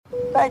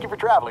Thank you for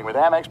traveling with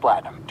Amex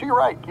Platinum. To your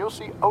right, you'll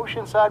see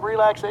oceanside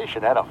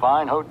relaxation at a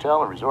fine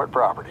hotel and resort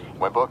property.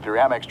 When booked through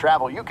Amex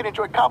Travel, you can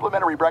enjoy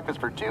complimentary breakfast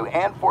for 2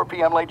 and 4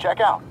 p.m. late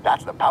checkout.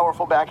 That's the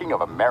powerful backing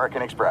of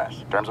American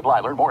Express. Terms apply.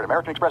 Learn more at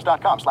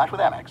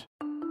americanexpress.com/withAmex.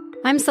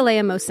 I'm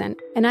Saleha Mohsen,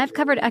 and I've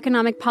covered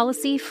economic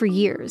policy for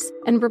years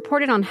and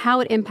reported on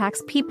how it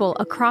impacts people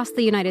across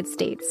the United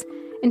States.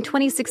 In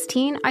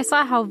 2016, I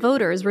saw how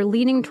voters were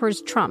leaning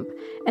towards Trump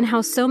and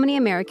how so many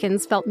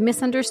Americans felt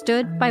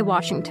misunderstood by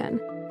Washington.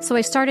 So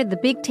I started The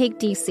Big Take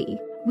DC.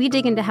 We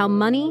dig into how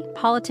money,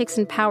 politics,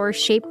 and power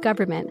shape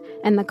government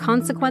and the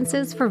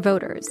consequences for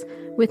voters.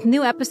 With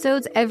new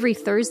episodes every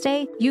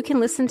Thursday, you can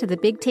listen to The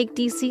Big Take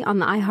DC on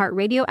the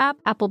iHeartRadio app,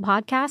 Apple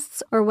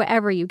Podcasts, or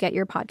wherever you get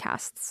your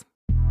podcasts.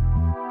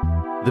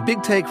 The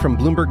Big Take from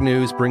Bloomberg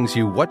News brings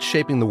you what's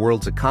shaping the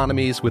world's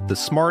economies with the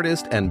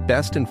smartest and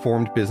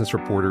best-informed business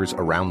reporters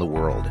around the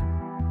world.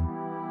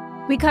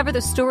 We cover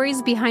the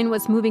stories behind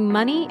what's moving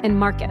money and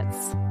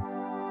markets,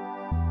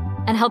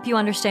 and help you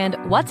understand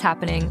what's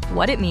happening,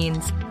 what it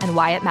means, and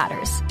why it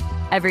matters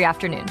every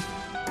afternoon.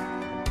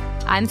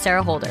 I'm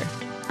Sarah Holder.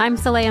 I'm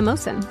Saleha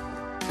Mohsen.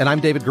 And I'm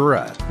David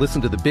Gura.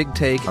 Listen to The Big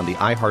Take on the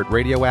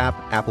iHeartRadio app,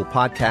 Apple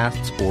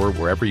Podcasts, or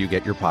wherever you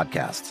get your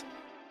podcasts.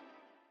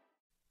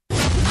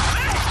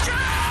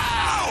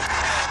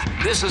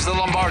 This is the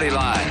Lombardi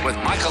Line with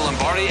Michael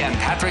Lombardi and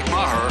Patrick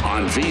Maher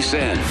on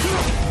VSiN.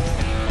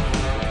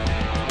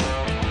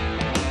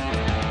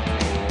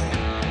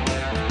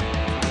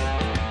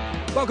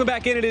 Welcome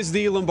back in. It is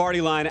the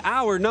Lombardi Line,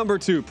 hour number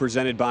 2,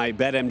 presented by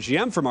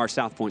BetMGM from our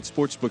South Point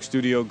Sportsbook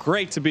studio.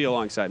 Great to be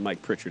alongside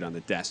Mike Pritchard on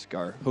the desk,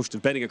 our host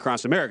of Betting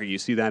Across America. You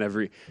see that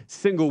every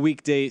single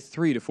weekday,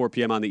 3 to 4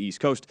 p.m. on the East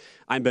Coast.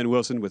 I'm Ben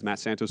Wilson with Matt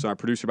Santos, our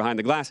producer behind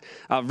the glass.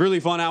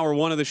 Really fun hour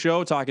 1 of the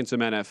show, talking some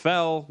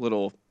NFL,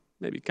 little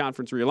maybe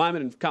conference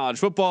realignment in college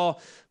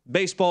football,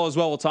 baseball as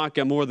well. We'll talk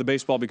more of the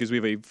baseball because we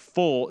have a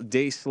full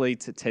day slate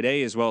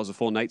today as well as a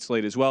full night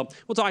slate as well.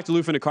 We'll talk to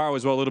Lou Finicaro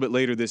as well a little bit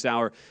later this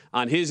hour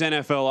on his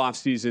NFL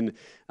offseason,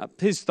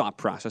 his thought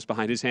process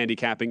behind his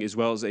handicapping, as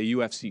well as a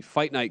UFC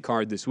Fight Night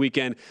card this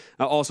weekend.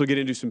 Also get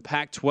into some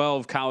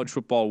Pac-12 college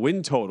football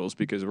win totals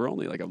because we're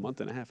only like a month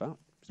and a half out.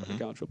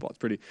 College football. It's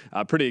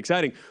pretty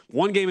exciting.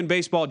 One game in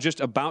baseball just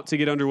about to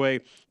get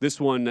underway. This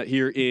one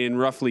here in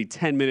roughly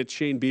 10 minutes.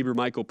 Shane Bieber,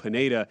 Michael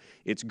Pineda.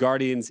 It's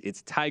Guardians.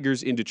 It's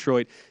Tigers in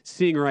Detroit.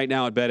 Seeing right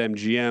now at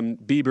BetMGM,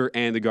 Bieber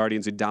and the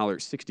Guardians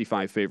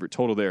 $1.65 favorite.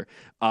 Total there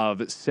of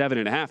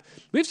 7.5.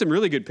 We have some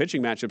really good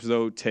pitching matchups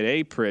though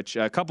today,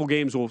 Pritch. A couple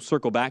games we'll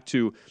circle back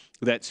to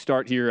that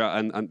start here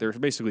on there's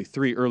basically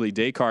 3 early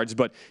day cards,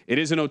 but it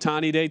is an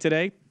Ohtani day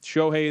today.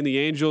 Shohei and the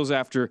Angels,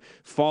 after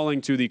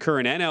falling to the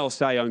current NL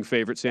Cy Young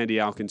favorite, Sandy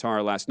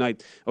Alcantara, last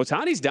night.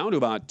 Ohtani's down to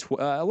about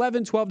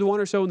 11, 12 to 1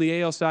 or so in the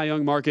AL Cy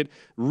Young market.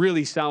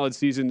 Really solid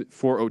season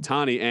for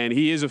Ohtani, and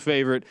he is a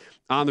favorite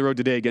on the road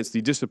today against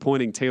the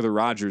disappointing Taylor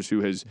Rogers,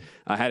 who has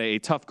had a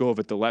tough go of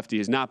it. The lefty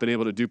has not been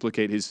able to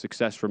duplicate his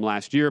success from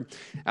last year.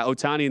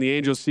 Ohtani and the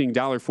Angels seeing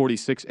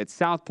 $1.46 at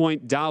South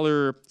Point,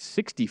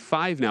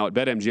 $1.65 now at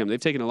BetMGM. They've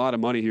taken a lot of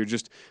money here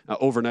just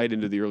overnight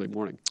into the early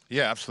morning.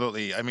 Yeah,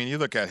 absolutely. I mean, you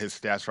look at his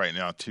stats right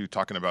now, too,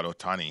 talking about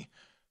Ohtani.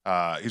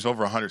 He's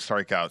over 100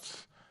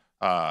 strikeouts,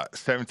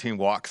 17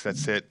 walks.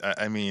 That's it.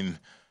 I mean,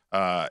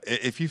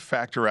 if you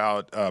factor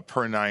out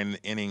per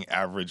 9-inning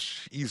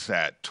average, he's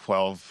at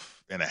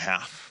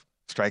 12.5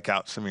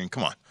 strikeouts. I mean,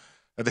 come on.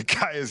 The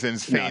guy is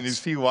insane. Nuts. You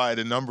see why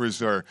the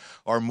numbers are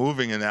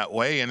moving in that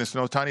way. And it's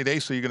an Ohtani day,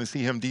 so you're going to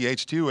see him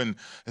DH too. And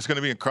it's going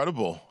to be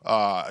incredible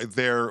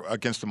there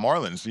against the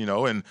Marlins, you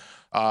know. And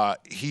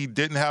he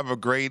didn't have a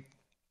great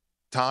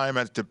time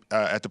at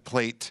the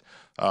plate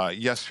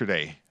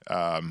yesterday.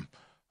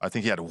 I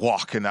think he had a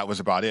walk, and that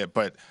was about it.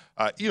 But,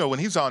 you know, when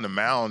he's on the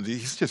mound,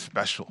 he's just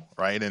special,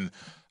 right? And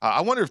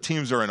I wonder if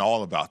teams are in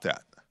all about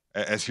that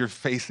as you're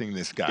facing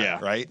this guy,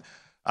 right?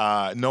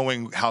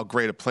 Knowing how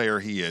great a player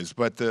he is.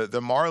 But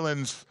the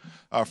Marlins,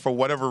 for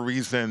whatever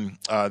reason,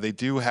 they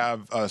do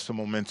have some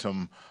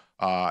momentum,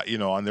 you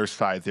know, on their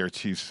side there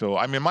too. So,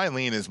 I mean, my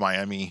lean is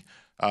Miami.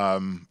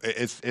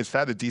 It's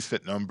at a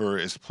decent number.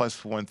 It's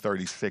plus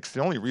 136. The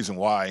only reason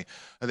why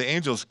the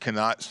Angels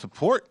cannot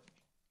support,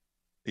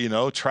 you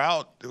know,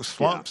 Trout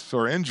slumps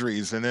or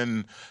injuries. And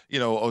then, you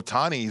know,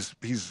 Ohtani,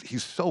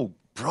 he's so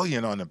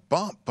brilliant on the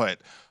bump, but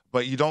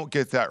you don't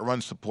get that run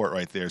support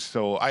right there.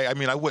 So, I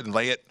mean, I wouldn't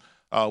lay it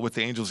with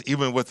the Angels,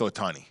 even with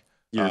Ohtani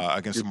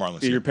against the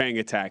Marlins. You're paying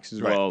a tax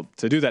as well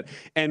to do that.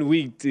 And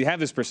we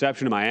have this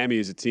perception of Miami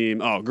as a team,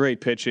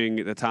 great pitching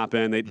at the top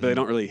end. They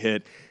don't really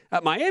hit.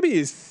 Miami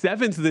is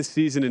 7th this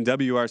season in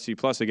WRC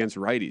plus against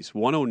righties,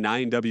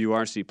 109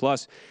 WRC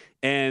plus.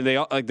 And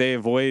they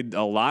avoid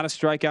a lot of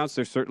strikeouts.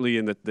 They're certainly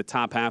in the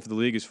top half of the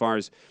league as far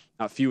as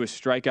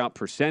fewest strikeout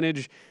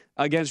percentage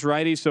against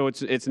righties. So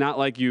it's not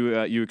like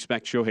you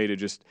expect Shohei to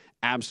just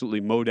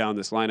absolutely mow down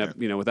this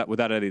lineup, you know,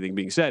 without anything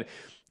being said.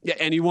 Yeah,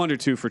 and you wonder,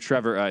 too, for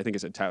Trevor, I think I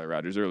said Tyler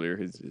Rogers earlier,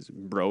 his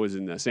bro is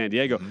in San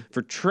Diego.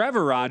 For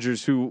Trevor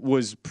Rogers, who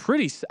was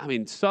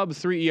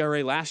sub-3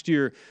 ERA last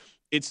year,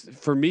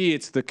 for me,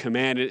 it's the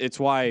command. It's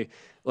why,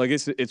 like,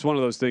 it's one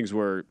of those things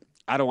where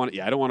I don't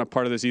want a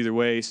part of this either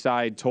way,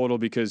 side, total,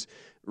 because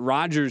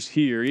Rodgers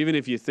here, even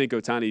if you think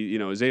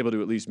Ohtani, is able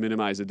to at least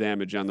minimize the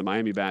damage on the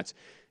Miami bats,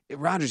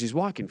 Rodgers, he's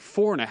walking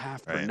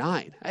 4.5 per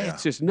 9. Yeah.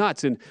 It's just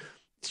nuts. And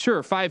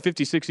sure,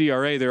 5.56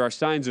 ERA, there are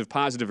signs of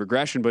positive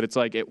regression, but it's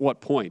like, at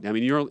what point? I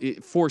mean, you're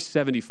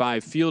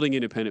 4.75 fielding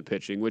independent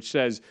pitching, which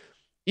says,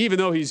 even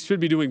though he should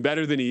be doing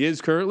better than he is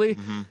currently,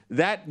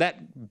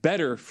 that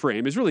better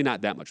frame is really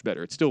not that much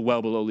better. It's still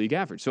well below league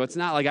average. So it's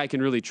not like I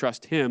can really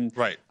trust him.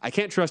 Right. I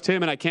can't trust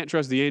him, and I can't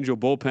trust the Angel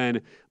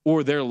bullpen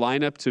or their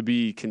lineup to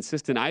be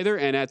consistent either.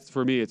 And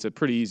for me, it's a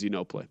pretty easy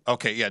no play.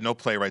 Okay, yeah, no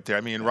play right there.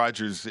 I mean,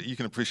 Rodgers, you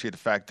can appreciate the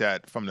fact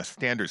that from the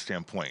standard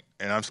standpoint,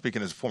 and I'm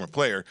speaking as a former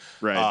player,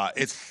 right.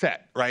 It's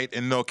set, right?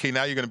 And okay,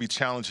 now you're going to be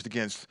challenged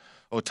against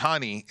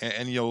Ohtani,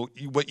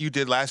 and what you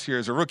did last year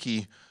as a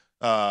rookie,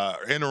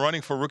 in the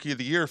running for Rookie of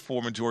the Year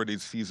for majority of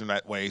the season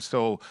that way.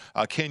 So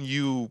can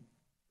you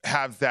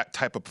have that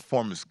type of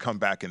performance come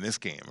back in this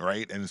game,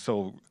 right? And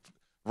so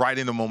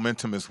riding the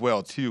momentum as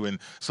well, too. And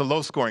so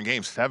low-scoring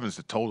game, 7's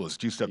the total. It's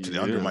juiced up to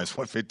the under minus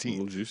 115. A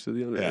little juice to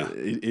the under. Yeah.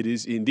 It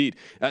is indeed.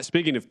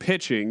 Speaking of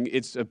pitching,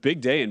 it's a big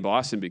day in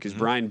Boston because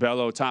Brian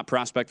Bello, top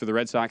prospect for the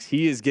Red Sox,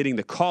 he is getting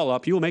the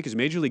call-up. He will make his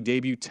Major League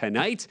debut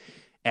tonight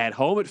at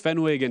home at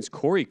Fenway against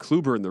Corey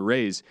Kluber and the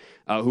Rays,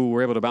 who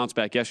were able to bounce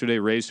back yesterday.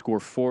 Rays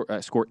score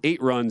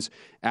 8 runs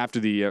after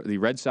the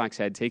Red Sox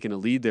had taken a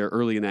lead there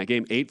early in that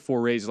game.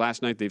 8-4 Rays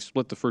last night. They've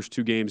split the first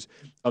 2 games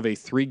of a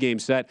 3-game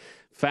set.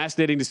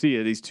 Fascinating to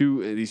see these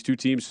two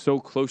teams so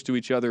close to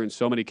each other in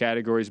so many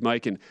categories,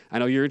 Mike. And I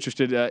know you're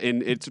interested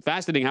in. It's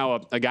fascinating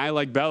how a guy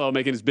like Bello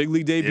making his big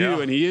league debut,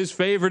 and he is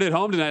favored at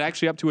home tonight,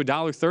 actually up to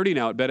 $1.30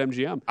 now at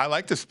BetMGM. I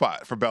like the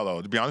spot for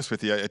Bello. To be honest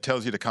with you, it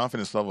tells you the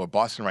confidence level of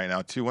Boston right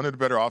now too. One of the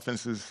better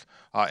offenses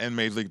in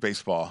Major League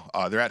Baseball.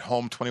 They're at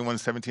home,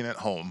 21-17 at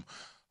home,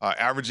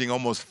 averaging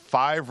almost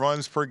 5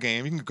 runs per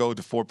game. You can go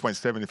to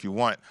 4.7 if you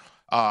want,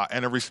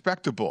 and a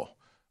respectable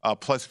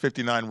plus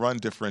 59 run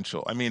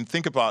differential. I mean,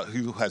 think about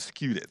who has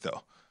skewed it,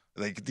 though.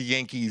 Like the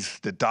Yankees,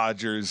 the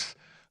Dodgers,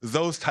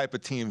 those type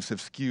of teams have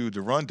skewed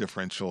the run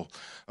differential.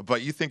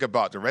 But you think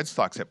about the Red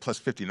Sox at plus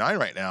 59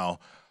 right now,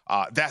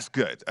 that's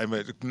good. I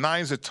mean,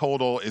 9's a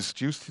total, is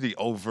juiced to the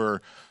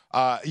over.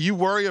 You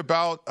worry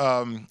about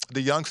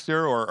the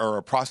youngster or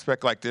a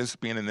prospect like this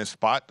being in this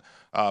spot,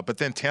 but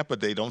then Tampa,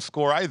 they don't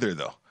score either,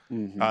 though.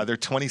 They're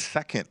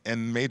 22nd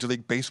in Major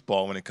League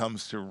Baseball when it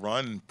comes to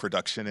run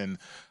production, and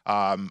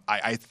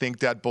I think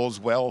that bodes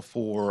well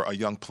for a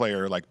young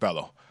player like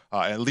Bello,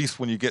 at least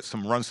when you get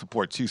some run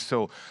support too.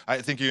 So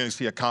I think you're going to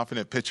see a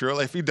confident pitcher.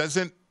 If he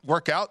doesn't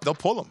work out, they'll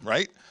pull him,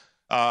 right?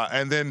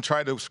 And then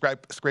try to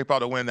scrape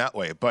out a win that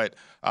way. But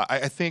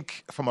I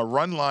think from a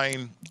run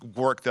line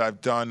work that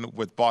I've done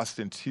with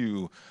Boston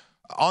too,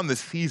 on the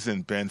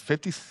season, Ben,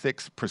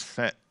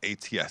 56%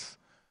 ATS.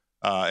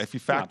 If you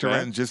factor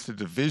in just the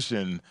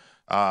division,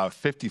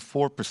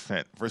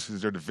 54%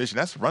 versus their division,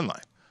 that's the run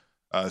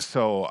line.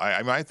 So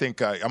I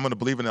think I'm going to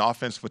believe in the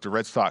offense with the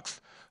Red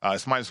Sox.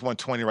 It's minus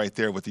 120 right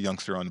there with the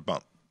youngster on the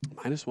bump.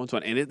 Minus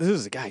 120. And this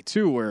is a guy,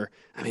 too, where,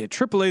 I mean, at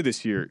AAA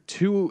this year,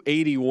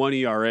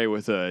 2.81 ERA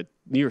with a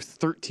near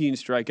 13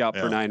 strikeout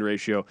per 9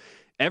 ratio.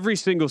 Every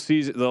single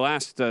season, the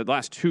last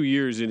 2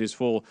 years in his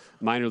full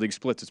minor league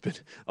splits, it's been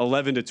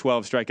 11 to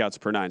 12 strikeouts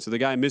per 9. So the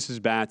guy misses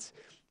bats.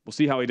 We'll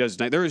see how he does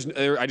tonight.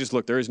 I just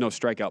looked. There is no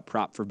strikeout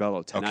prop for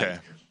Bello tonight. Okay.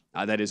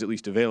 That is at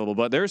least available.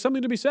 But there is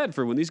something to be said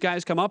for when these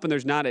guys come up and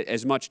there's not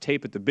as much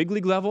tape at the big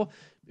league level.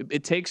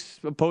 It takes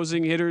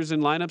opposing hitters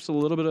and lineups a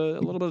little bit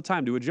of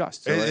time to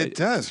adjust. So it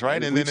does,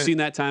 right? And we've seen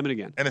that time and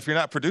again. And if you're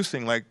not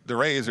producing like the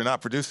Rays are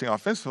not producing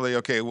offensively,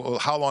 okay, well,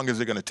 how long is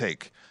it going to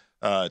take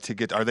to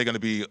get? Are they going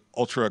to be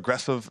ultra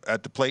aggressive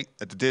at the plate,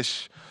 at the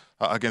dish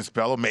against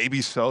Bello?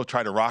 Maybe so.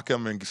 Try to rock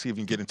him and see if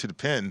you can get into the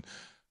pin.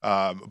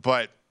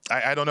 But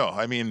I don't know.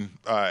 I mean,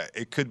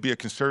 it could be a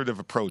conservative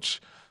approach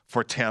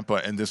for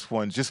Tampa in this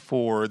one, just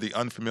for the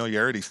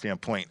unfamiliarity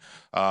standpoint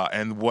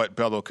and what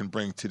Bello can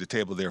bring to the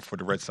table there for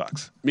the Red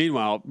Sox.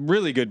 Meanwhile,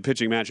 really good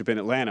pitching matchup in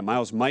Atlanta.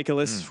 Miles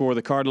Michaelis for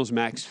the Cardinals,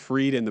 Max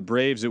Fried and the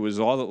Braves. It was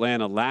all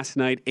Atlanta last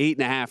night,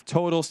 8.5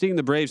 total. Seeing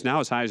the Braves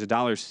now as high as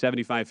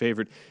 $1.75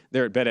 favorite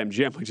there at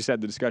BetMGM. We just had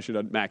the discussion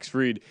on Max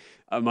Fried.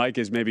 Mike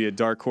is maybe a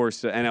dark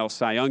horse NL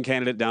Cy Young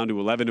candidate, down to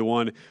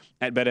 11-1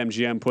 at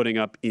BetMGM, putting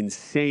up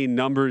insane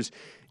numbers.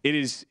 It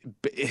is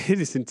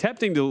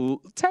tempting to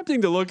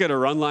look at a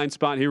run line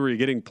spot here where you're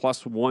getting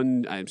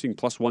 +1. I'm seeing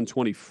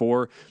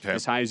 +124,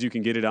 as high as you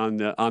can get it on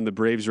the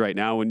Braves right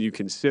now. When you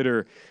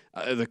consider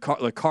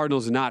the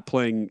Cardinals not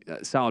playing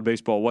solid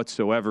baseball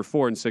whatsoever,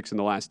 4-6 in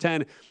the last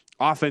 10.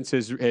 Offense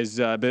has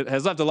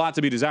left a lot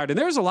to be desired, and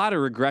there's a lot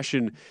of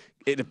regression.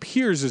 It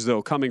appears as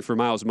though coming from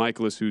Miles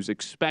Michaelis, whose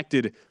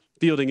expected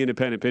fielding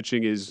independent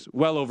pitching is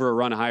well over a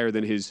run higher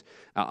than his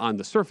on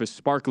the surface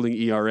sparkling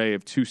ERA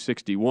of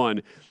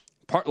 2.61.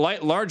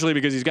 Largely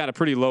because he's got a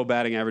pretty low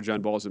batting average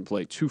on balls in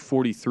play,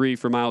 243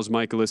 for Miles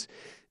Michaelis.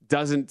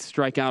 Doesn't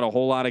strike out a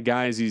whole lot of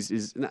guys.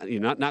 He's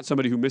not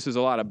somebody who misses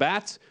a lot of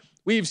bats,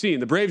 we've seen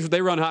the Braves,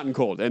 they run hot and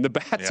cold, and the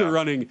bats are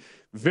running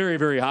very,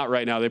 very hot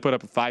right now. They put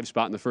up a 5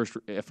 spot in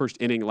the first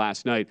inning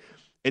last night.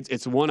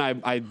 It's one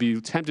I'd be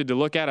tempted to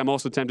look at. I'm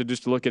also tempted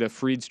just to look at a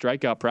Fried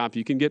strikeout prop.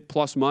 You can get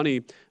plus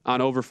money on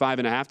over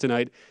 5.5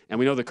 tonight. And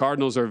we know the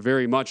Cardinals are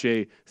very much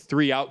a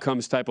 3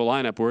 outcomes type of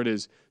lineup where it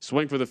is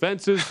swing for the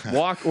fences,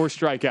 walk, or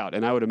strike out.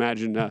 And I would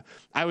imagine,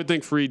 I would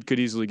think Fried could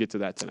easily get to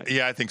that tonight.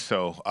 Yeah, I think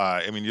so.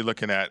 I mean, you're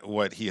looking at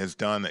what he has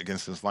done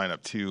against this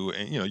lineup too.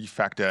 And, you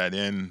factor that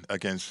in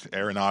against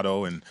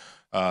Arenado and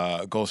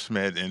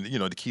Goldschmidt and,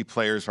 the key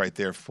players right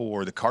there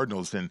for the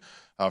Cardinals. And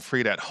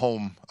Fried at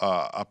home,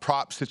 a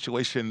prop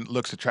situation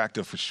looks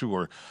attractive for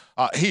sure.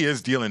 He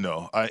is dealing,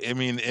 though.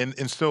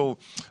 So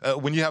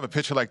when you have a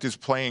pitcher like this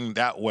playing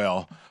that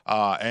well,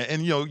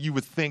 and you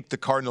would think the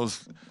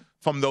Cardinals,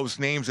 from those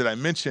names that I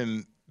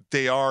mentioned,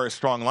 they are a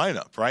strong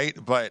lineup, right?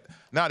 But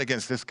not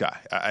against this guy.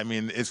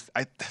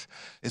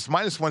 It's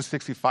minus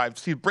 165.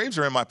 See, Braves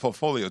are in my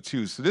portfolio,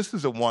 too. So this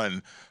is the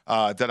one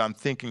that I'm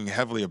thinking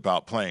heavily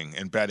about playing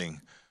and betting.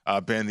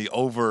 Ben, the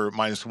over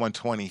minus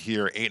 120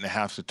 here,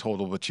 8.5 the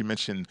total. But you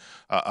mentioned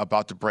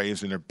about the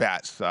Braves and their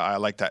bats. I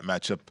like that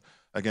matchup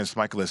against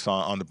Michaelis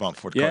on the bump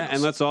for the Cardinals.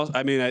 And let's also,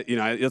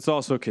 let's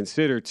also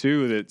consider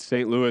too that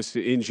St. Louis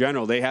in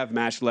general, they have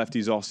matched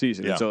lefties all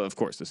season. Yeah. And so of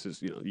course this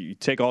is, you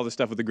take all this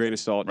stuff with a grain of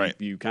salt. Right.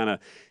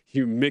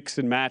 You mix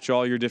and match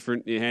all your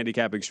different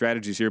handicapping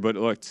strategies here. But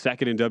look,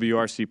 second in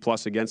WRC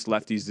plus against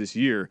lefties this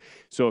year.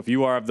 So if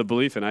you are of the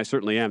belief, and I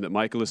certainly am, that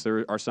Michaelis,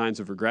 there are signs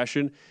of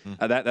regression,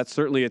 that's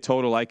certainly a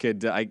total I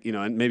could,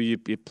 and maybe you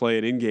play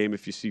it in game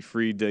if you see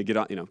Fried get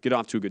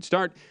off to a good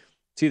start.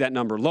 See that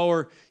number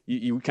lower.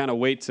 You kind of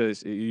wait to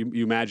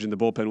you imagine the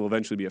bullpen will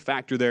eventually be a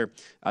factor there.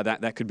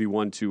 That could be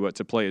one to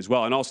play as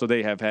well. And also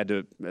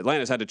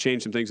Atlanta's had to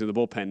change some things in the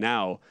bullpen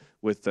now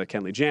with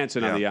Kenley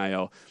Jansen on the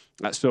IL.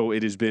 So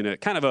it has been a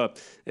kind of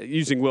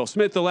using Will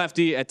Smith, the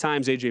lefty, at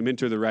times AJ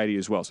Minter, the righty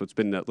as well. So it's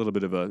been a little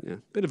bit of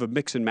a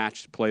mix and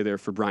match play there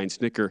for Brian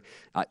Snitker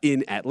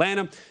in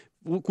Atlanta.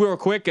 Real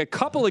quick, a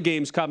couple of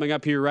games coming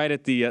up here right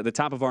at the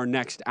top of our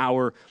next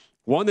hour.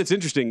 One that's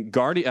interesting,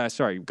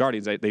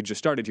 Guardians, they just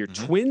started here.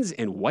 Twins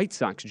and White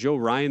Sox. Joe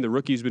Ryan, the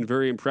rookie, has been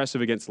very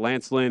impressive against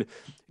Lance Lynn. It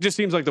just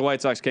seems like the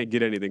White Sox can't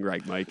get anything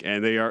right, Mike.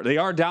 And they are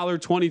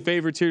 $1.20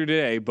 favorites here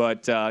today.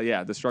 But,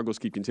 the struggles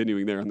keep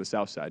continuing there on the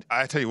south side.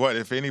 I tell you what,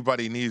 if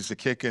anybody needs a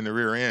kick in the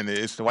rear end,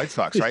 it's the White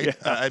Sox, right?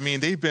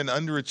 They've been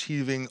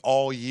underachieving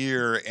all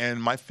year,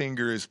 and my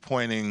finger is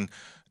pointing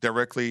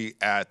directly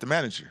at the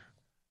manager.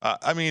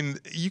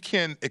 You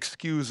can't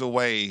excuse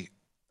away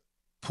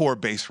poor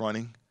base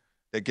running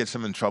that gets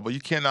them in trouble. You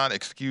cannot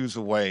excuse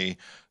away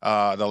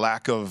the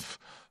lack of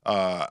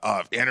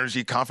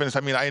energy, confidence.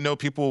 I know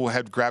people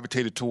have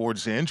gravitated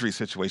towards the injury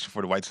situation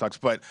for the White Sox,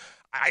 but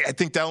I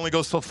think that only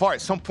goes so far.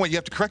 At some point, you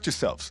have to correct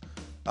yourselves.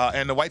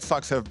 And the White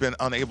Sox have been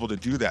unable to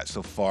do that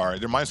so far.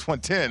 They're minus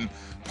 110,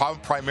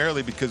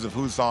 primarily because of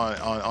who's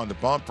on the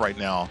bump right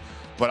now.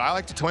 But I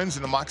like the Twins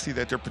and the moxie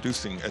that they're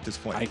producing at this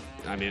point.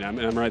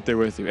 I'm right there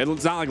with you.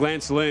 It's not like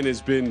Lance Lynn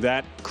has been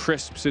that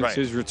crisp since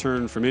his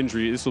return from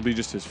injury. This will be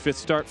just his 5th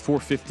start,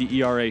 4.50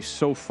 ERA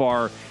so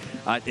far,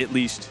 at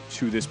least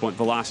to this point.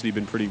 Velocity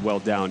been pretty well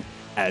down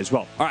as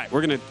well. All right,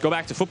 we're going to go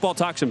back to football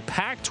talk. Some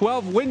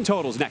Pac-12 win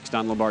totals next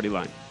on Lombardi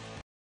Line.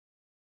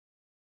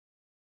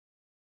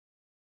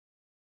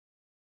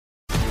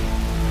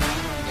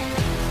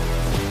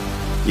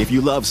 If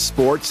you love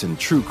sports and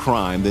true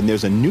crime, then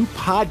there's a new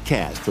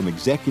podcast from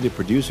executive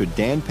producer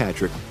Dan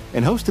Patrick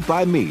and hosted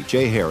by me,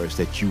 Jay Harris,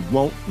 that you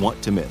won't want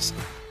to miss.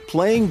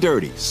 Playing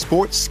Dirty: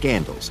 Sports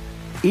Scandals.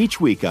 Each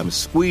week, I'm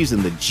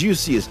squeezing the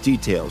juiciest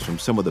details from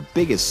some of the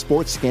biggest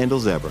sports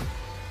scandals ever.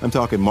 I'm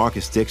talking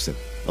Marcus Dixon,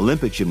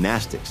 Olympic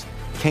gymnastics,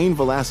 Cain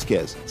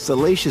Velasquez,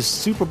 salacious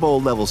Super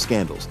Bowl-level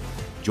scandals.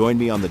 Join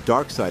me on the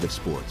dark side of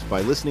sports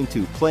by listening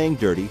to Playing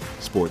Dirty: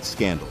 Sports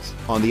Scandals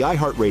on the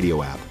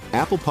iHeartRadio app,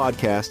 Apple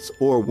Podcasts,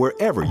 or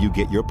wherever you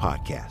get your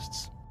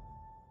podcasts.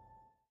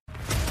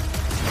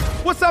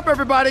 What's up,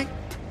 everybody?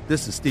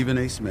 This is Stephen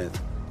A. Smith.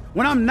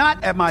 When I'm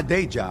not at my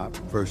day job,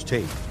 First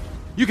Take,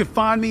 you can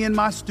find me in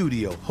my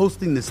studio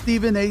hosting the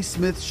Stephen A.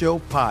 Smith Show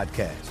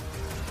podcast.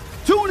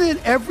 Tune in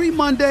every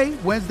Monday,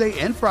 Wednesday,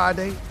 and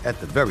Friday, at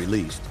the very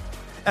least,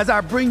 as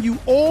I bring you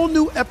all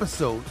new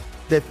episodes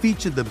that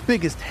feature the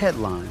biggest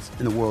headlines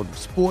in the world of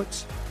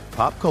sports,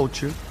 pop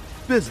culture,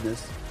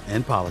 business,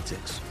 and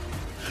politics.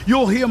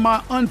 You'll hear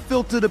my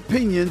unfiltered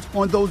opinions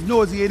on those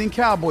nauseating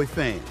Cowboy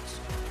fans,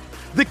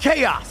 the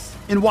chaos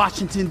in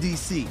Washington,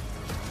 D.C.,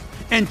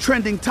 and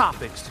trending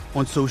topics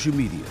on social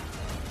media,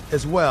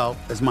 as well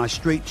as my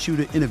straight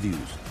shooter interviews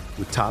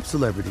with top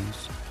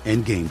celebrities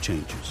and game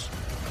changers.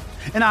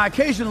 And I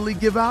occasionally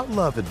give out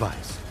love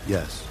advice.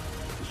 Yes,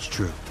 it's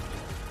true.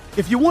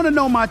 If you want to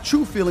know my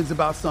true feelings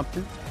about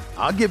something,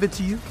 I'll give it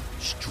to you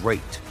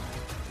straight.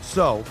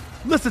 So,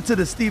 listen to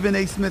the Stephen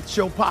A. Smith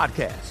Show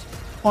podcast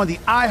on the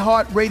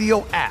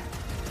iHeartRadio app,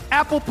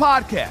 Apple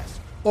Podcasts,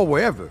 or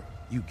wherever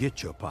you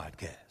get your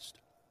podcast.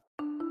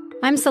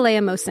 I'm Saleha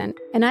Mohsen,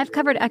 and I've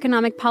covered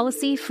economic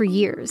policy for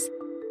years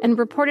and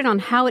reported on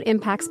how it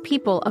impacts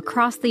people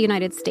across the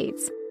United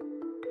States.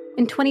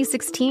 In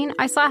 2016,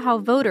 I saw how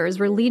voters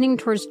were leaning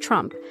towards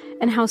Trump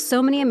and how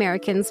so many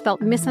Americans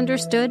felt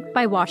misunderstood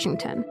by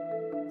Washington.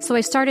 So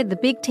I started the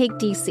Big Take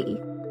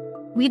DC.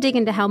 We dig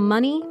into how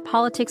money,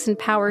 politics, and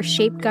power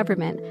shape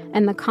government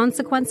and the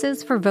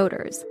consequences for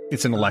voters.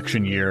 It's an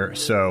election year,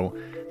 so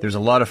there's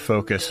a lot of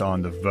focus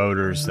on the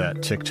voters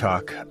that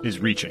TikTok is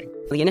reaching.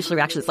 The initial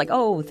reaction is like,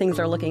 oh, things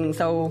are looking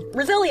so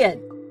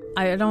resilient.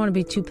 I don't want to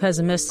be too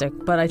pessimistic,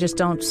 but I just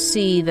don't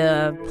see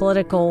the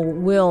political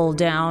will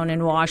down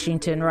in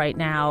Washington right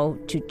now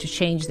to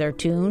change their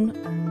tune.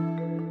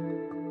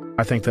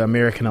 I think the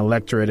American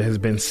electorate has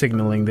been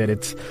signaling that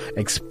it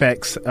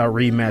expects a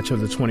rematch of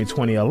the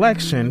 2020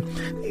 election.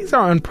 These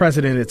are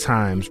unprecedented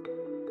times.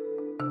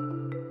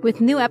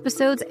 With new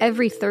episodes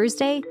every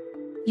Thursday,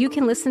 you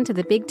can listen to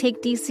the Big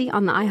Take DC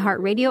on the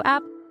iHeartRadio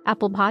app,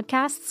 Apple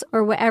Podcasts,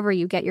 or wherever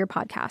you get your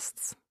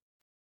podcasts.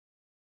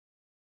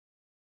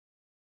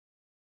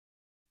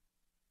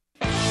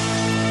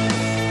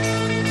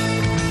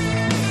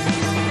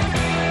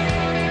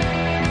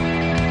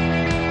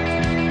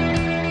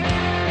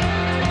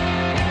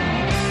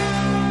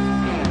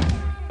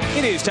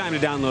 It is time to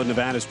download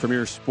Nevada's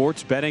premier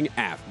sports betting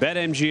app,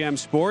 BetMGM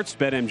Sports.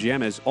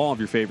 BetMGM has all of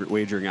your favorite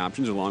wagering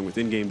options, along with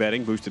in-game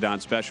betting, boosted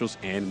odds specials,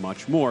 and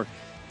much more.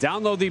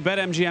 Download the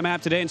BetMGM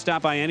app today and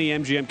stop by any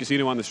MGM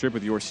casino on the Strip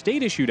with your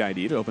state-issued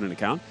ID to open an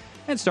account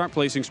and start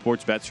placing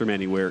sports bets from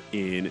anywhere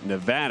in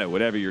Nevada.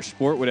 Whatever your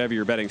sport, whatever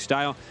your betting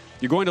style,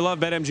 you're going to love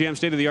BetMGM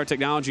state-of-the-art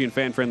technology and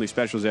fan-friendly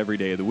specials every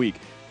day of the week.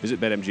 Visit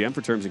BetMGM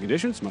for terms and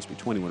conditions. Must be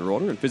 21 or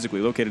older and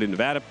physically located in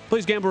Nevada.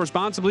 Please gamble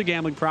responsibly.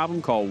 Gambling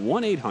problem? Call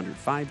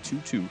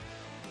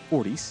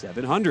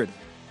 1-800-522-4700.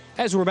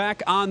 As we're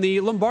back on the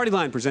Lombardi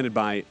line presented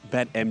by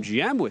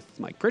BetMGM with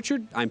Mike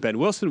Pritchard, I'm Ben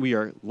Wilson. We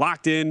are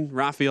locked in.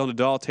 Rafael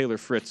Nadal, Taylor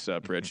Fritz,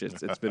 Pritch.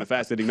 It's been a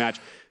fascinating match.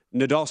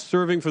 Nadal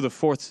serving for the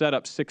fourth set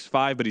up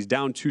 6-5, but he's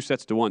down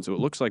 2-1. So it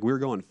looks like we're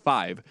going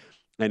 5.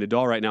 And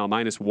Nadal right now,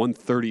 minus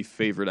 130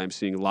 favorite I'm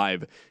seeing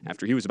live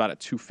after he was about a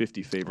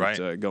 250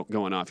 favorite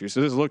going off here.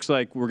 So this looks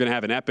like we're going to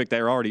have an epic.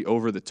 They're already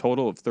over the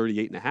total of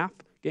 38.5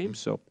 games.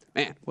 So,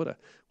 man, what a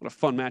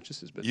fun match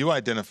this has been. You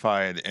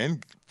identified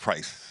end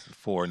price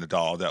for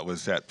Nadal that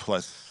was that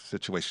plus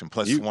situation,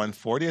 plus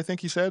 140, I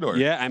think you said? Or?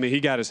 Yeah, I mean, he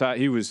got us hot.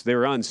 They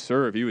were on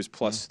serve. He was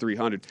plus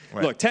 300.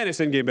 Right. Look,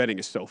 tennis in-game betting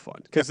is so fun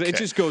because it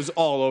just goes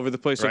all over the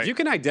place. So if you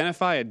can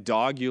identify a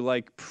dog you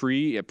like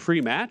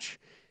pre-match,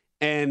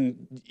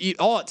 and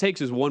all it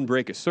takes is one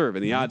break of serve,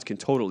 and the odds can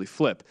totally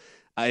flip.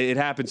 It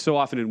happens so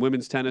often in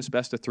women's tennis,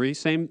 best of 3.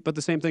 But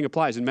the same thing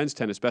applies in men's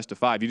tennis, best of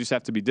 5. You just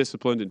have to be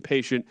disciplined and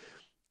patient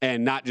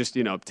and not just,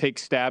 take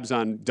stabs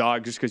on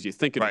dog just because you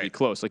think it'll be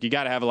close. Like, you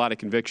got to have a lot of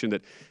conviction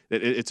that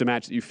it's a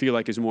match that you feel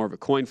like is more of a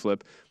coin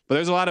flip. But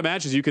there's a lot of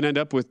matches you can end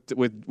up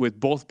with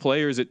both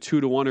players at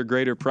 2-1 or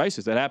greater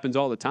prices. That happens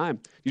all the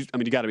time. You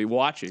got to be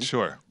watching.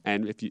 Sure.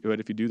 And if you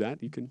do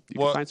that, you can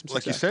find some success.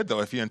 Like you said, though,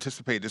 if you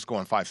anticipate this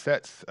going 5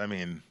 sets, I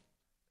mean,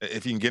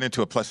 if you can get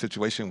into a plus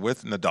situation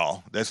with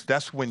Nadal,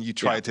 that's when you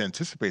try to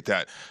anticipate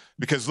that.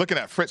 Because looking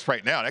at Fritz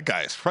right now, that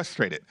guy is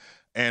frustrated.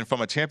 And from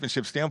a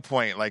championship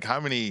standpoint, like, how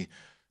many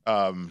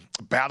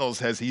battles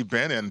has he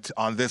been in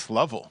on this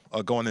level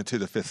going into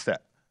the 5th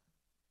set?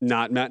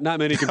 Not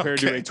many compared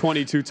to a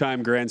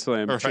 22-time Grand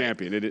Slam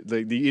champion.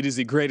 It is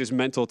the greatest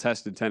mental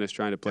test in tennis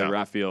trying to play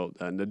Rafael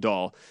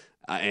Nadal,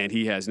 and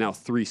he has now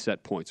 3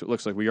 set points. So it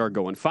looks like we are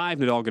going 5.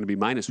 Nadal going to be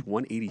minus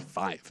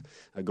 185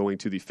 going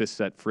to the 5th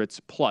set.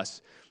 Fritz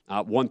plus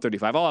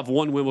 135. I'll have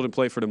one Wimbledon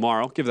play for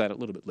tomorrow. Give that a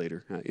little bit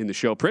later in the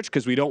show, Pritch,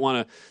 because we don't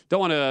want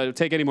to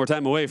take any more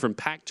time away from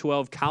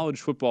Pac-12 college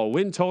football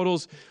win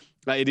totals.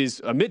 It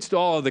is amidst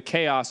all of the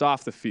chaos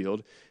off the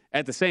field.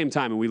 At the same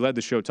time, and we led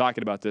the show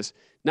talking about this,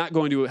 not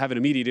going to have an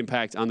immediate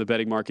impact on the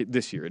betting market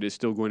this year. It is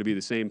still going to be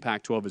the same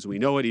Pac-12 as we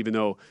know it, even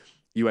though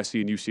USC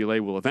and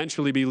UCLA will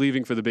eventually be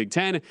leaving for the Big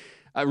Ten.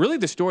 Really,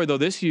 the story, though,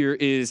 this year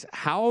is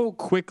how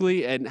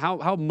quickly and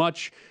how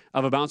much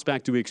of a bounce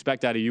back do we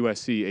expect out of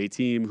USC, a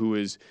team who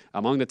is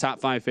among the top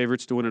 5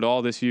 favorites to win it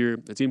all this year,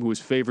 a team who is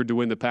favored to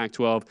win the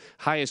Pac-12.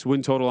 Highest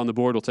win total on the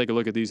board. We'll take a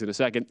look at these in a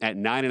second at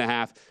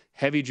 9.5.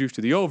 Heavy juice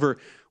to the over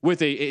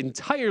with an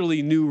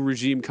entirely new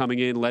regime coming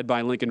in, led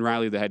by Lincoln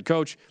Riley, the head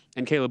coach,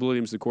 and Caleb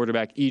Williams, the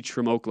quarterback, each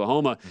from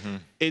Oklahoma. Mm-hmm.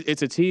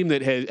 It's a team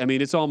that has,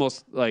 it's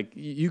almost like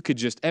you could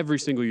just every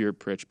single year,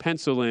 Pritch,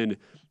 pencil in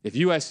if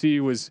USC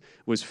was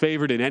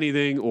favored in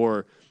anything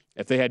or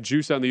if they had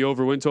juice on the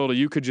over win total,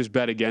 you could just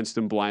bet against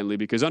them blindly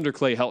because under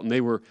Clay Helton,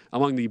 they were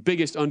among the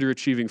biggest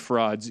underachieving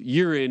frauds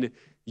year in,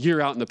 year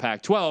out in the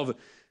Pac-12.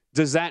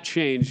 Does that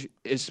change,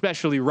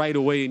 especially right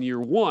away in year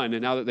one,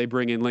 and now that they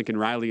bring in Lincoln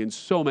Riley and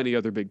so many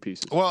other big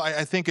pieces? Well,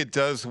 I think it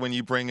does when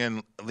you bring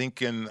in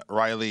Lincoln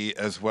Riley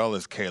as well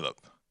as Caleb.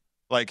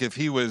 Like, if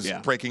he was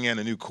breaking in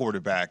a new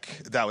quarterback,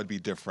 that would be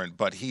different.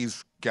 But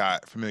he's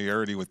got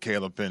familiarity with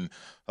Caleb, and,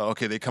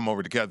 they come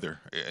over together.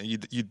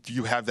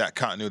 You have that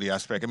continuity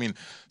aspect. I mean,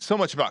 so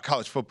much about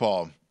college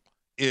football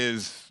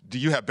is, do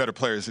you have better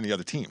players than the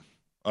other team?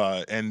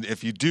 And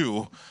if you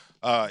do,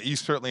 you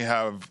certainly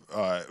have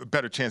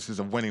better chances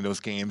of winning those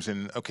games.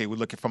 And, okay, we're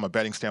looking from a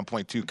betting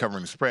standpoint, too,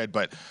 covering the spread,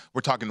 but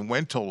we're talking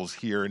win totals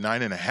here,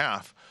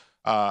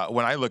 9.5.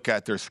 When I look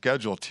at their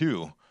schedule,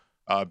 too,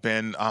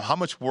 Ben, how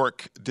much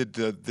work did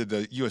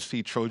the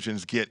USC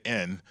Trojans get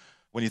in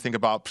when you think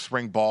about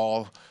spring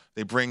ball?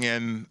 They bring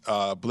in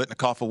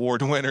Blitnikoff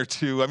Award winner,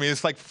 too. I mean,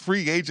 it's like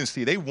free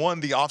agency. They won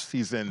the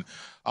offseason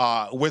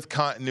with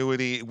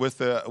continuity,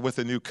 with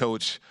a new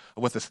coach,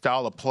 with a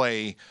style of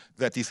play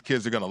that these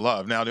kids are going to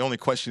love. Now, the only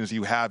question is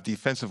you have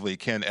defensively,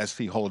 can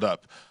SC hold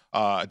up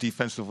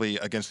defensively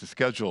against the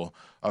schedule?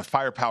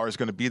 Firepower is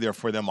going to be there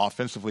for them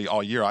offensively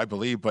all year, I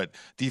believe. But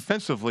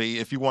defensively,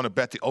 if you want to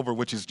bet the over,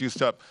 which is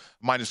juiced up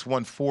minus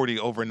 140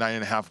 over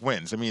 9.5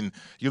 wins. I mean,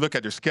 you look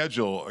at their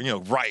schedule,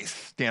 Rice,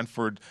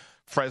 Stanford,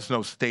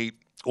 Fresno State,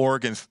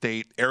 Oregon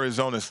State,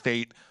 Arizona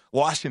State,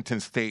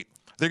 Washington State.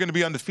 They're going to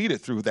be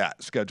undefeated through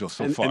that schedule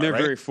so far. And they're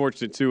right? very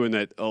fortunate, too, in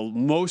that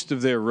most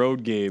of their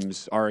road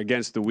games are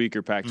against the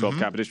weaker Pac-12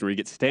 competition, where you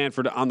get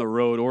Stanford on the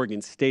road,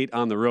 Oregon State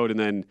on the road, and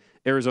then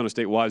Arizona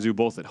State, Wazoo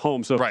both at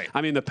home. So,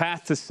 I mean, the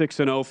path to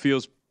 6-0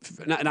 feels,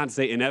 not to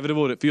say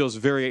inevitable, but it feels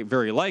very,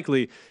 very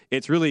likely.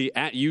 It's really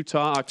at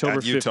Utah,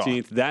 October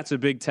 15th. That's a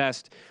big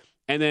test.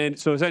 And then,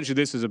 so essentially,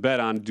 this is a bet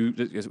on in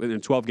a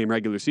 12-game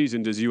regular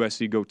season. Does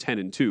USC go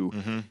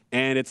 10-2?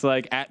 And it's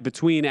like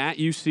between at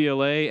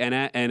UCLA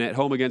and at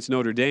home against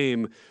Notre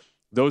Dame,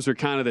 those are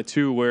kind of the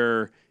two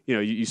where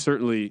you would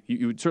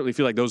certainly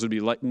feel like those would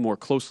be more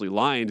closely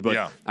lined.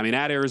 But I mean,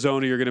 at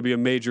Arizona, you're going to be a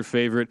major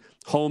favorite.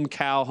 Home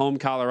Cal, home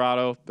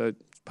Colorado.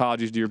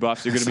 Apologies to your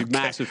Buffs. They're going to be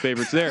massive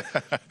favorites there.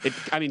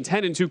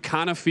 10-2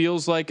 kind of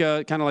feels like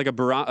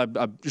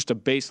just a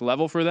base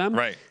level for them.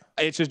 Right.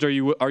 It's just, are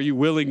you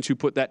willing to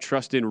put that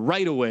trust in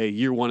right away,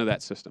 year one of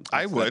that system?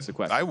 I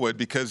would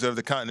because of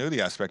the continuity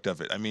aspect of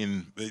it. I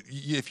mean,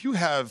 if you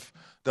have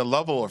the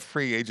level of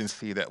free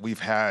agency that we've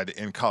had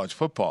in college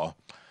football,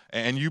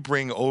 and you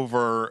bring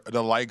over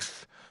the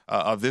likes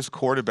of this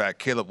quarterback,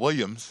 Caleb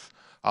Williams,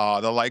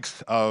 the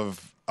likes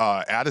of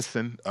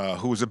Addison,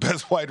 who was the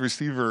best wide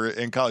receiver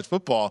in college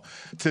football,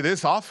 to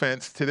this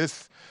offense, to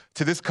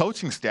this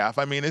coaching staff,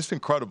 I mean, it's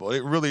incredible.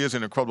 It really is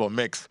an incredible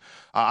mix.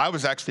 I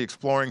was actually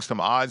exploring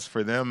some odds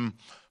for them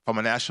from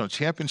a national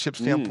championship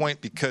standpoint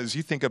because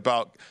you think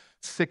about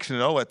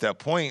 6-0 at that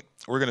point,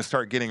 we're going to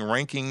start getting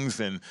rankings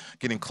and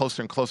getting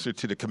closer and closer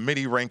to the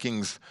committee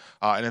rankings.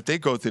 And if they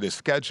go through the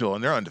schedule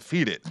and they're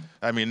undefeated,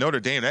 I mean, Notre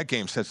Dame, that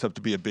game sets up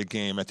to be a big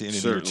game at the end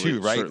of the year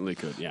too, right? Certainly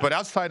could, yeah. But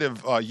outside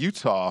of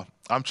Utah,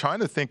 I'm trying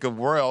to think of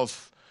where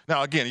else.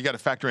 Now, again, you got to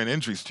factor in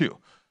injuries too.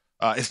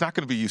 It's not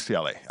going to be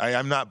UCLA.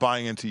 I'm not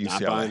buying into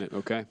UCLA. Not buying it,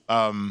 okay.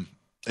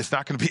 It's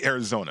not going to be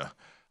Arizona.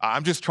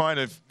 I'm just trying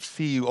to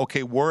see,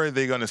 okay, where are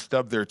they going to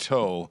stub their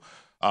toe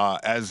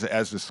as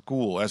a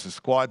school, as a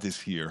squad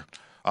this year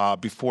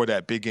before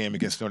that big game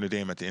against Notre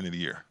Dame at the end of the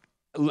year?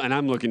 And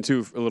I'm looking,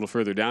 too, a little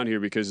further down here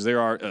because there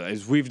are,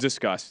 as we've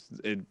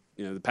discussed,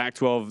 the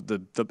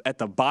Pac-12, at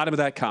the bottom of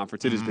that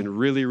conference, it has been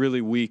really,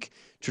 really weak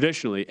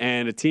traditionally.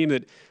 And a team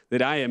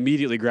that I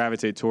immediately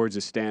gravitate towards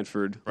is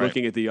Stanford,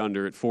 looking at the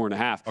under at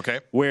 4.5. Okay.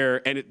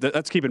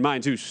 Let's keep in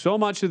mind, too, so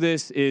much of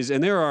this is,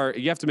 and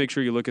you have to make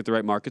sure you look at the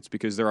right markets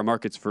because there are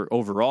markets for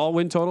overall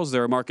win totals.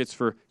 There are markets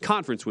for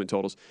conference win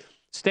totals.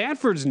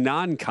 Stanford's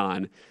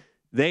non-con,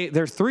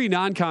 their 3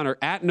 non-con are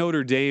at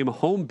Notre Dame,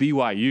 home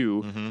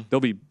BYU.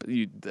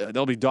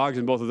 They'll be dogs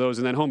in both of those,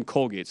 and then home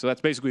Colgate. So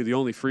that's basically the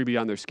only freebie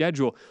on their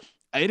schedule.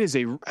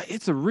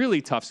 It's a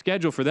really tough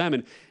schedule for them,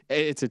 and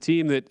it's a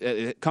team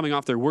that coming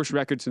off their worst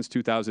record since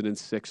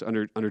 2006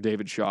 under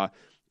David Shaw,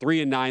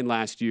 3-9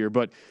 last year.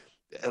 But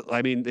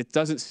I mean, it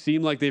doesn't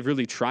seem like they've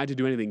really tried to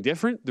do anything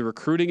different. The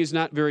recruiting is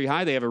not very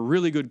high. They have a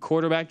really good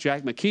quarterback,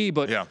 Jack McKee,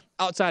 but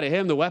outside of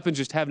him, the weapons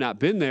just have not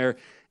been there.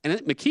 And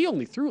McKee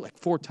only threw like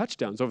 4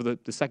 touchdowns over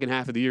the second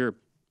half of the year.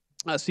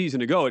 A season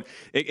ago,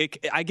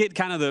 I get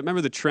kind of remember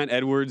the Trent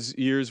Edwards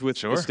years with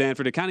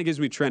Stanford. It kind of gives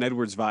me Trent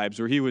Edwards vibes,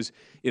 where he was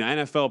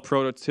NFL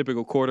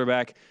prototypical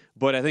quarterback.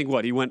 But I think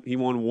he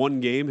won 1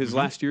 game his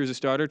last year as a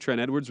starter,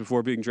 Trent Edwards,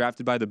 before being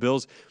drafted by the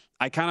Bills.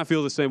 I kind of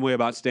feel the same way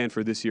about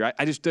Stanford this year.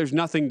 There's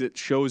nothing that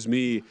shows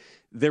me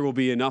there will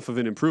be enough of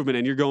an improvement.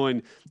 And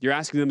you're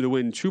asking them to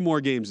win 2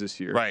 more games this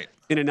year, right?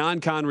 In a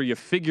non-con where you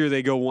figure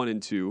they go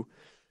 1-2.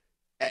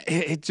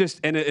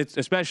 It's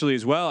especially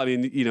as well. I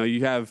mean,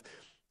 you have.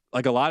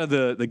 Like a lot of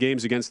the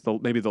games against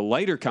maybe the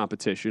lighter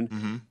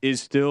competition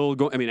is still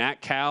going. I mean, at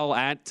Cal,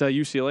 at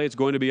UCLA, it's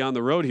going to be on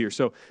the road here.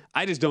 So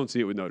I just don't see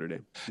it with Notre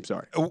Dame. I'm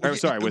sorry. With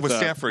Stanford.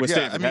 With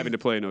Stanford having to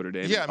play Notre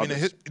Dame. Yeah, I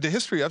mean, the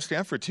history of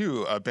Stanford,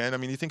 too, Ben. I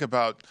mean, you think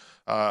about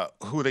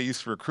who they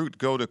used to recruit.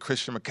 Go to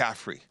Christian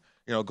McCaffrey.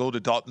 Go to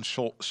Dalton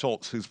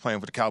Schultz, who's playing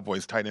for the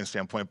Cowboys, tight end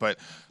standpoint. But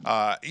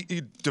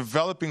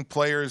developing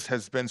players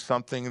has been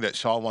something that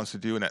Shaw wants to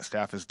do and that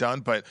staff has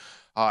done. But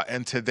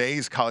in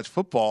today's college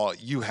football,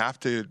 you have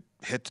to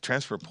hit the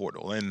transfer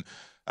portal. And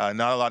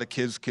Not a lot of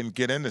kids can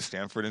get into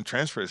Stanford and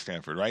transfer to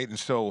Stanford, right? And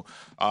so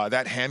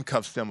that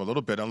handcuffs them a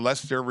little bit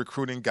unless they're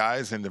recruiting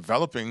guys and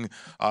developing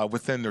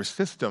within their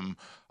system.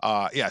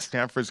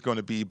 Stanford's going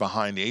to be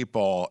behind the 8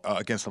 ball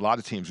against a lot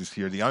of teams this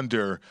year. The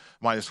under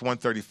minus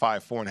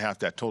 135, 4.5,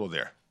 that total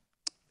there.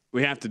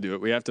 We have to do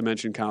it. We have to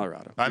mention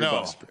Colorado. I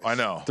know.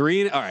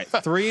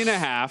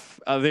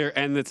 3.5 there,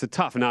 and it's a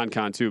tough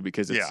non-con too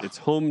because it's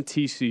home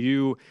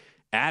TCU,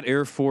 at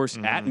Air Force,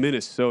 at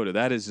Minnesota.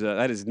 That is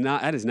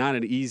not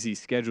an easy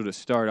schedule to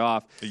start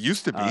off. It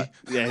used to be.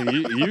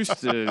 It used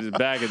to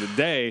back in the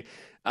day.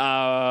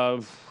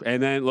 And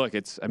then look,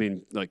 at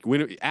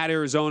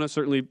Arizona,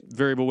 certainly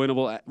very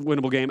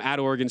winnable game. At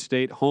Oregon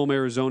State, home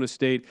Arizona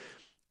State.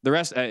 The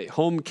rest,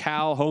 home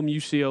Cal, home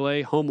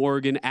UCLA, home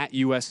Oregon, at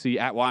USC,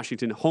 at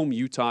Washington, home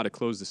Utah to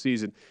close the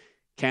season.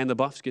 Can the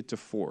Buffs get to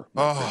 4?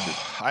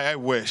 I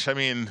wish. I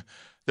mean,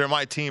 they're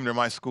my team. They're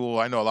my school.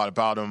 I know a lot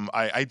about them.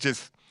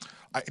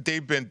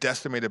 They've been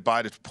decimated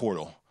by the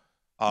portal.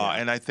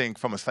 And I think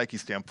from a psyche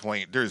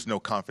standpoint, there's no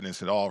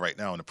confidence at all right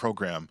now in the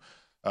program.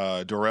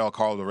 Carl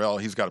Dorrell,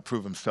 he's got to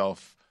prove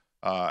himself,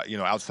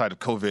 outside of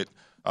COVID,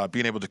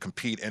 being able to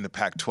compete in the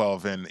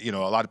Pac-12. And, a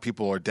lot of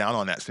people are down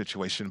on that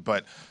situation.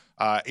 But,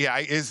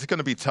 it's going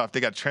to be tough.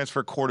 They got a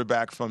transfer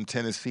quarterback from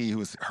Tennessee who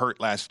was hurt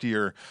last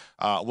year.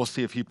 We'll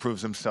see if he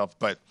proves himself.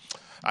 But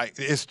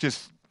there's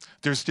just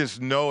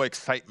no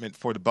excitement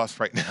for the Buffs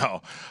right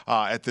now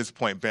at this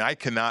point. Ben, I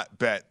cannot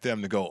bet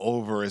them to go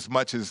over as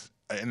much as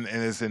and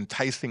as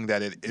enticing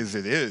that it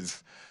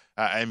is.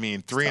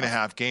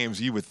 3.5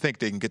 games, you would think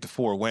they can get to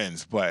 4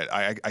 wins, but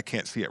I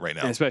can't see it right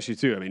now. And especially,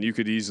 too, you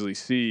could easily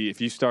see if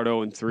you start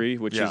 0-3,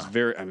 which is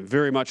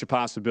very much a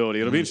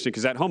possibility. It'll be interesting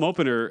because that home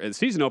opener, the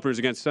season opener is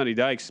against Sonny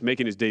Dykes,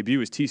 making his debut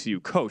as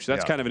TCU coach.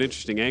 That's kind of an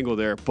interesting angle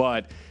there,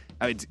 but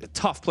it's a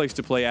tough place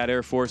to play at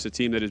Air Force, a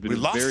team that has been We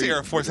lost to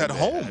Air Force at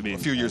home a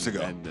few years ago.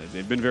 And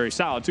they've been very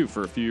solid, too,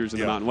 for a few years in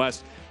the Mountain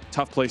West.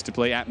 Tough place to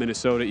play at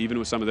Minnesota, even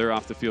with some of their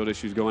off-the-field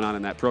issues going on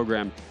in that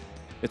program.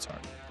 It's hard.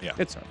 Yeah,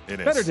 it's hard. It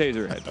is. Better days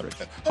are ahead, Rich.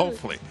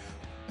 Hopefully.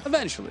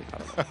 Eventually.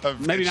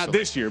 Maybe not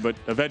this year, but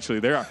eventually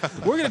there are.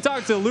 We're going to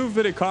talk to Lou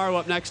Fittipaldi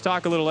up next,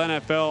 talk a little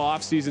NFL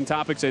offseason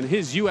topics and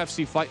his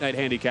UFC Fight Night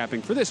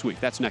handicapping for this week.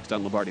 That's next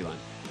on Lombardi Line.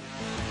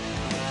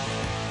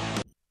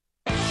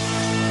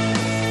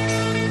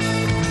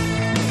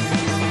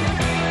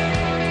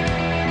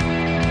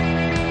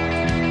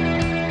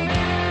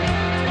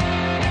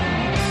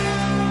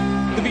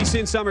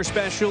 VSiN Summer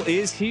Special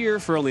is here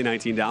for only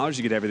 $19.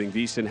 You get everything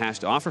VSiN has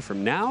to offer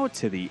from now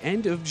to the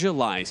end of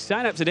July.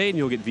 Sign up today and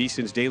you'll get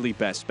VSiN's daily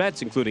best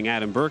bets, including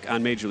Adam Burke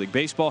on Major League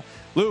Baseball,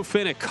 Lou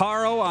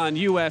Fittipaldi on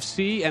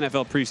UFC,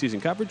 NFL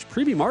preseason coverage,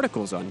 premium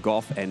articles on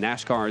golf and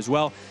NASCAR as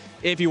well.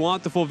 If you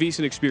want the full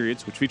VSiN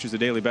experience, which features the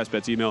daily best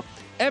bets email,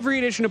 every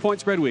edition of Point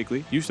Spread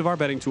Weekly, use of our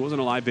betting tools,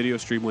 and a live video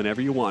stream whenever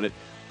you want it,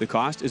 the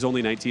cost is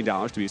only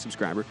 $19 to be a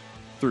subscriber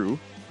through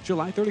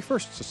July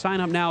 31st. So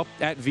sign up now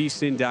at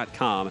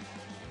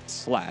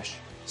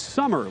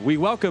vsin.com/summer. We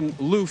welcome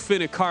Lou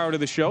Fittipaldi to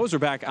the show as we're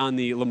back on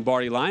the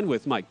Lombardi Line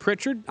with Mike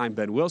Pritchard. I'm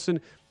Ben Wilson,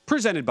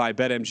 presented by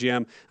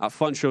BetMGM. A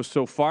fun show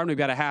so far, and we've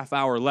got a half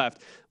hour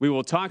left. We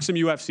will talk some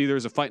UFC.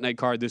 There's a Fight Night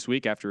card this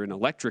week after an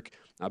electric,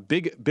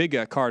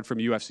 big card from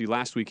UFC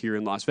last week here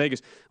in Las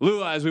Vegas.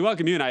 Lou, as we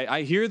welcome you, and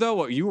I hear though,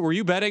 were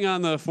you betting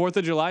on the 4th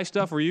of July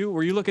stuff? Were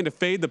you looking to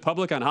fade the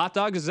public on hot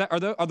dogs? Are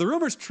the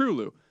rumors true,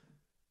 Lou?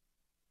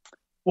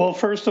 Well,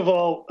 first of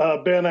all,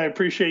 Ben, I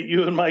appreciate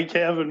you and Mike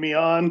having me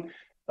on.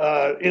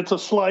 It's a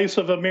slice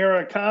of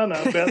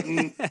Americana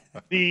betting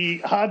the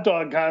hot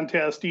dog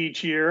contest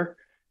each year.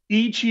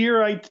 Each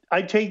year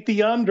I take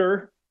the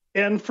under,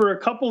 and for a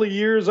couple of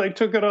years I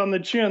took it on the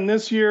chin.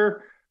 This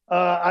year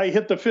I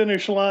hit the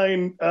finish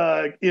line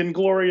in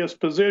glorious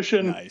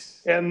position.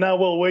 Nice. And now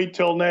we'll wait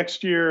till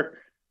next year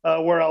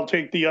where I'll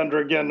take the under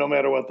again, no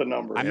matter what the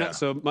number.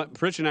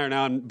 Pritch and I are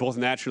now both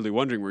naturally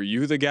wondering, were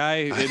you the guy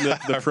in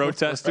the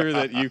protester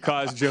that you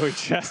caused Joey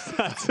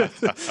Chestnut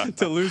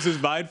to lose his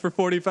mind for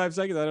 45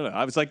 seconds? I don't know.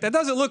 I was like, that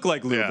doesn't look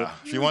like Lou. Yeah.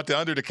 If you want the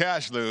under to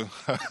cash, Lou.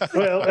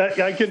 Well,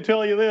 I can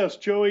tell you this.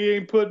 Joey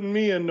ain't putting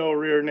me in no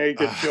rear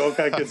naked joke.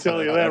 I can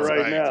tell you that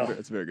right now.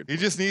 That's very good. He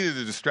just needed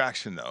a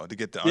distraction, though, to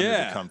get the under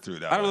to come through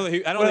that. I don't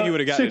think he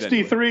would have gotten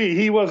 63, it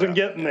anyway. He wasn't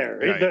getting there.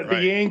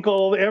 The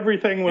ankle,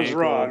 everything was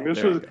wrong.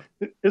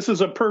 This is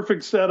a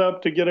perfect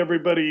setup to get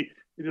everybody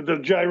the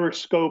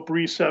gyroscope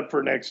reset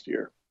for next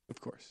year. Of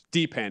course.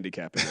 Deep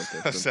handicapping.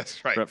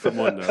 That's right. From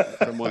one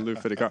Lou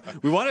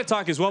Fittipaldi. We want to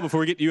talk as well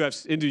before we get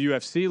into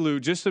UFC, Lou,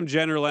 just some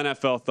general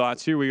NFL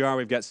thoughts. Here we are.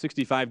 We've got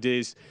 65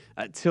 days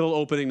till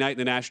opening night in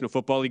the National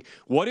Football League.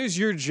 What is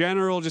your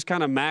general, just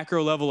kind of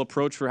macro level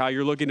approach for how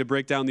you're looking to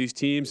break down these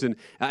teams and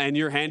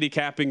your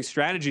handicapping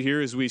strategy here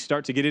as we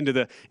start to get into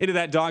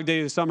that dog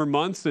day of the summer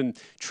months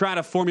and try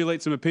to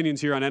formulate some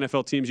opinions here on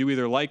NFL teams you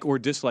either like or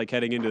dislike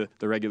heading into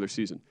the regular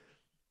season?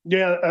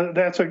 Yeah,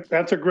 that's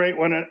a great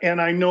one. And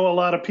I know a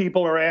lot of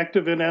people are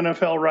active in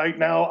NFL right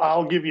now.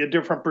 I'll give you a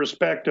different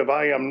perspective.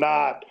 I am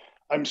not.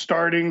 I'm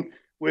starting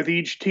with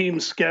each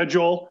team's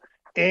schedule.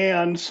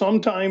 And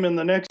sometime in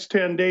the next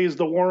 10 days,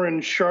 the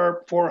Warren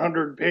Sharp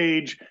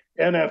 400-page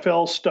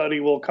NFL study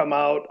will come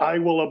out. I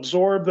will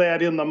absorb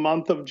that in the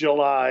month of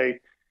July.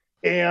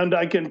 And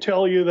I can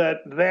tell you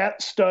that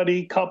that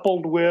study,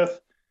 coupled with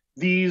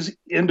these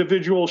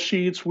individual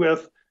sheets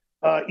with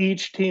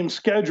each team's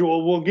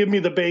schedule, will give me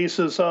the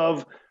basis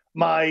of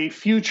my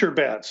future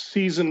bets,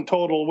 season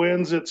total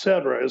wins,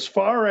 etc. As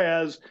far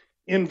as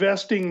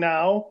investing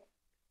now,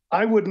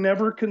 I would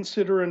never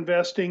consider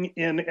investing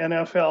in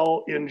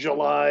NFL in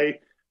July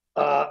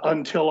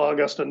until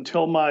August,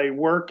 until my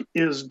work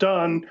is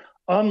done,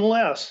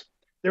 unless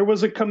there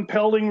was a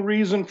compelling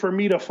reason for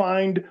me to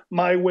find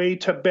my way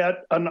to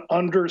bet an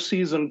under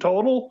season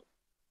total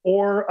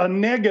or a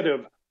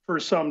negative for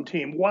some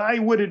team. Why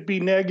would it be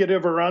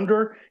negative or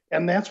under?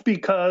 And that's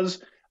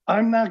because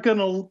I'm not going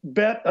to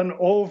bet an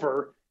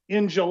over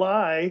in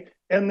July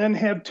and then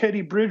have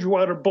Teddy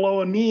Bridgewater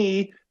blow a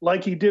knee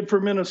like he did for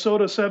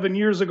Minnesota 7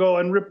 years ago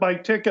and rip my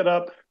ticket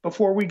up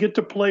before we get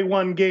to play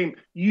one game.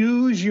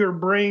 Use your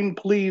brain,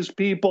 please,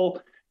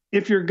 people.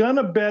 If you're going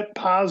to bet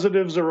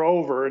positives or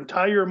over and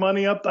tie your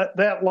money up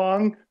that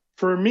long,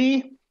 for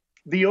me,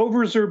 the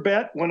overs are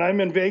bet when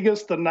I'm in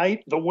Vegas the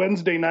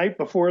Wednesday night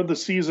before the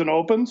season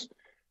opens.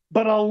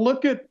 But I'll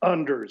look at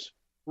unders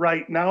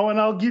right now,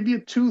 and I'll give you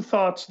two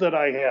thoughts that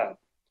I have.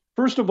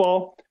 First of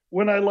all,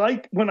 when I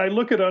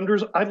look at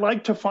unders, I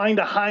like to find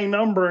a high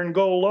number and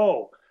go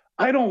low.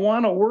 I don't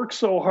want to work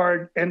so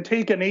hard and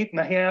take an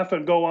 8.5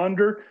 and go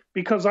under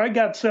because I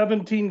got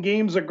 17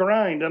 games of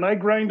grind, and I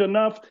grind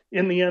enough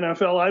in the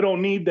NFL. I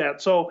don't need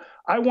that. So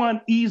I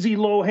want easy,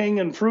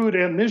 low-hanging fruit,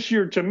 and this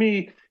year, to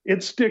me,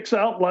 it sticks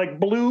out like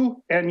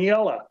blue and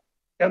yellow,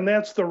 and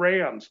that's the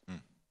Rams.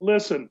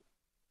 Listen,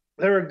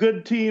 they're a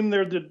good team.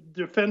 They're the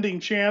defending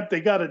champ. They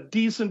got a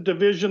decent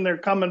division they're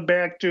coming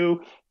back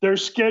to. Their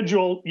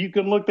schedule, you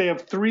can look, they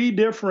have 3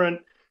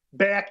 different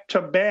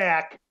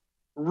back-to-back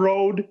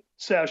road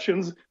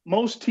sessions.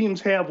 Most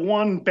teams have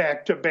one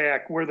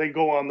back-to-back where they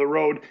go on the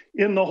road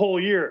in the whole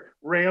year.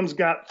 Rams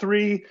got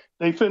 3.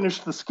 They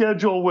finished the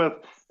schedule with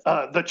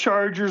the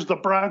Chargers, the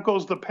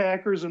Broncos, the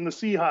Packers, and the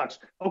Seahawks.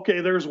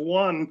 Okay, there's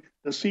one,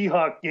 the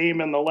Seahawk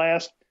game in the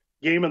last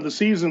game of the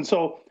season.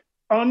 So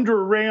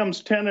under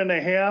Rams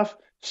 10.5,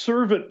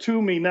 serve it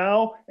to me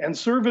now and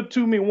serve it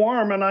to me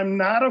warm. And I'm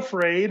not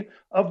afraid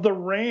of the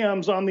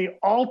Rams on the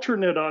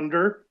alternate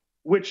under,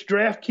 which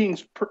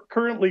DraftKings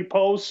currently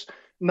posts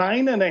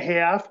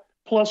 9.5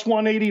 plus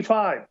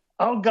 185.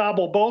 I'll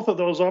gobble both of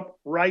those up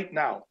right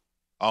now.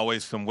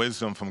 Always some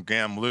wisdom from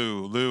Gam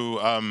Lou. Lou,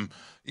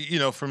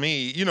 for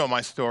me,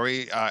 my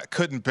story.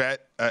 Couldn't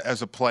bet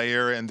as a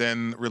player and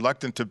then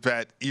reluctant to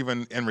bet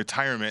even in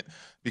retirement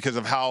because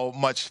of how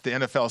much the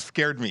NFL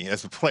scared me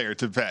as a player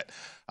to bet.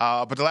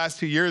 But the last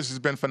 2 years has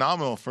been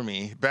phenomenal for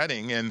me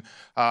betting. And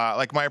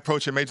like my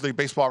approach in Major League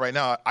Baseball right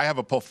now, I have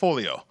a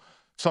portfolio.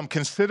 So I'm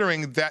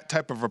considering that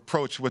type of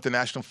approach with the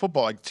National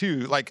Football League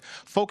too, like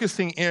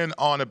focusing in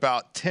on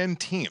about 10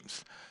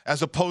 teams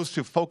as opposed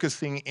to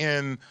focusing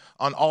in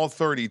on all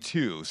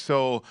 32.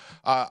 So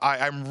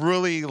I'm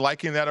really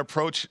liking that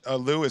approach.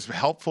 Lou, is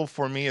helpful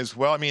for me as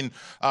well. I mean,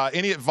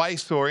 any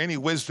advice or any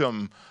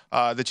wisdom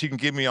that you can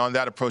give me on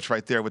that approach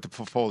right there with the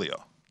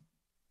portfolio?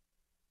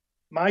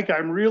 Mike,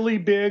 I'm really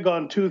big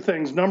on 2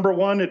 things. Number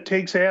one, it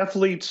takes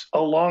athletes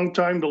a long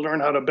time to learn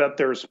how to bet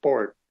their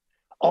sport.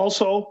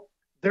 Also,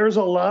 there's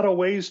a lot of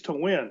ways to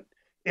win.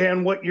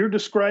 And what you're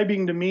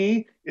describing to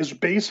me is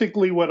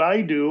basically what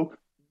I do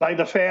by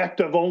the fact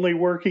of only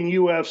working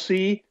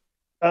UFC,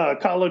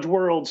 College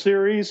World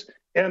Series,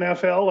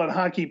 NFL, and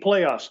hockey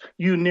playoffs.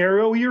 You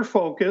narrow your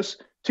focus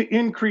to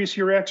increase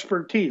your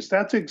expertise.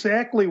 That's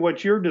exactly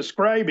what you're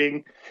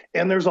describing.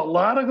 And there's a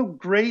lot of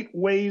great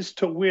ways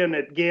to win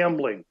at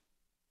gambling.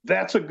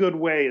 That's a good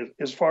way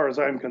as far as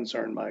I'm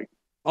concerned, Mike.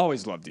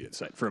 Always love the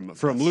insight from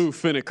Lou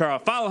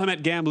Finicaro. Follow him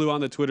at Gamblu on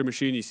the Twitter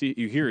machine.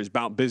 You hear his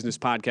Bout Business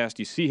podcast.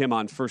 You see him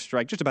on First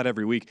Strike just about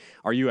every week,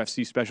 our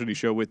UFC specialty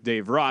show with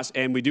Dave Ross.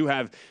 And we do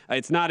have,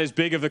 it's not as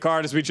big of the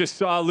card as we just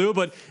saw, Lou,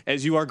 but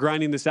as you are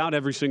grinding this out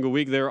every single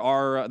week, there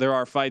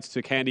are fights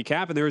to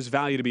handicap, and there is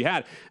value to be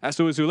had.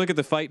 So as we look at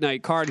the fight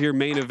night card here,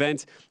 main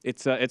event,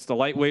 it's the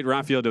lightweight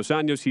Rafael Dos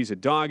Anjos. He's a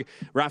dog.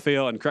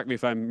 Rafael, and correct me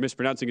if I'm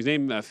mispronouncing his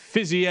name,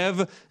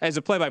 Fiziev. As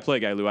a play-by-play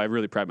guy, Lou, I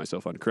really pride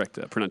myself on correct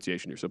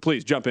pronunciation here. So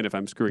please jump in if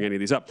I'm screwing any of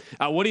these up.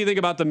 What do you think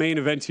about the main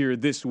event here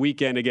this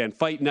weekend? Again,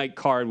 fight night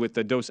card with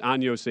the Dos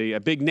Anjos, a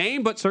big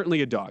name, but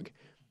certainly a dog.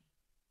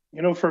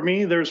 For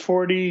me, there's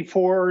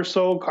 44 or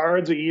so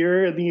cards a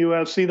year in the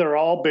UFC. They're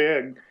all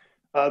big.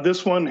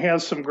 This one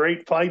has some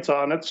great fights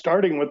on it,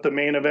 starting with the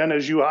main event,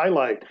 as you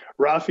highlight.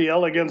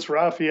 Rafael against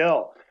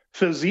Rafael.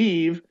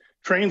 Fiziev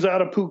trains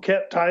out of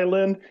Phuket,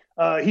 Thailand.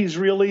 He's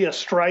really a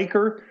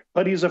striker,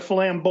 but he's a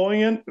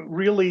flamboyant,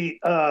 really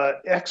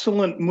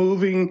excellent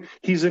moving.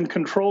 He's in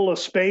control of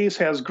space,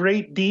 has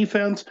great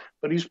defense,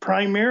 but he's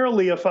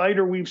primarily a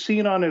fighter we've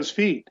seen on his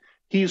feet.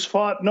 He's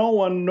fought no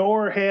one,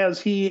 nor has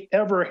he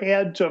ever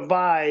had to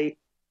vie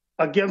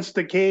against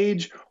the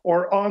cage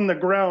or on the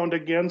ground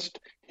against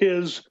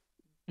his,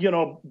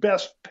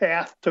 best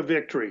path to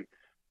victory.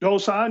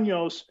 Dos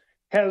Anjos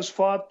has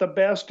fought the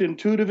best in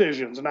two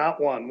divisions,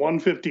 not one,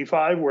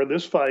 155, where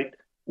this fight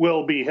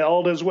will be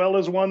held, as well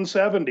as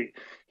 170.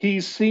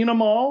 He's seen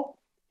them all.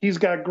 He's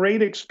got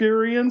great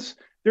experience.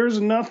 There's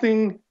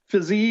nothing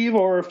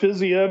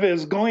Fiziev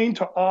is going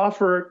to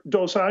offer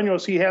Dos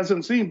Anjos he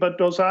hasn't seen, but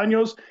Dos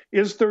Anjos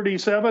is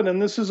 37, and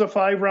this is a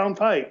 5-round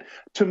fight.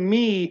 To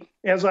me,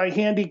 as I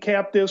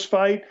handicap this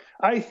fight,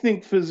 I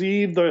think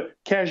Fiziev, the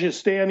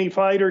Kazahstani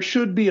fighter,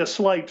 should be a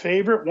slight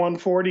favorite,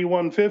 140,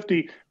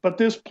 150, but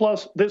this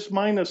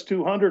minus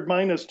 200,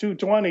 minus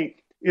 220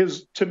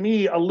 is, to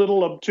me, a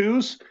little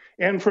obtuse.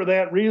 And for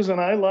that reason,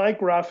 I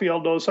like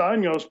Rafael Dos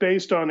Anjos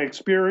based on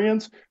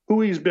experience,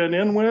 who he's been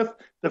in with,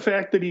 the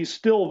fact that he's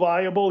still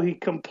viable. He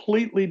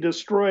completely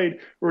destroyed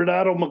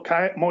Renato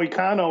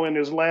Moicano in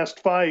his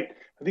last fight.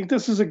 I think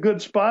this is a good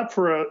spot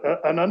for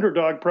an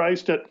underdog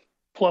priced at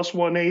plus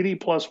 180,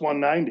 plus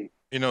 190.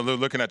 You know,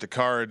 looking at the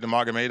card,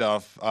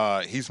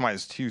 Nurmagomedov, he's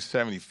minus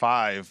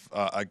 275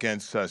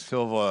 against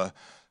Silva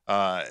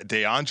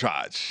de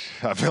Andrade.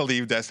 I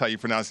believe that's how you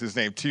pronounce his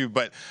name too.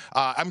 But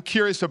I'm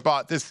curious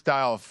about this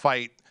style of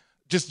fight,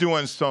 just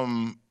doing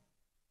some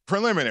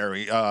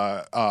preliminary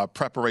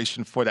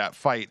preparation for that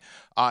fight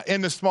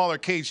in the smaller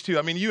cage too.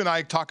 I mean, you and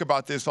I talk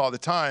about this all the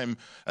time,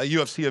 a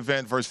UFC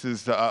event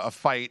versus a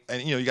fight,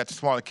 and you got the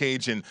smaller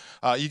cage and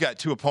you got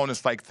two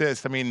opponents like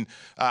this. I mean,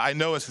 I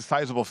know it's a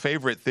sizable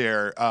favorite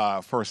there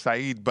for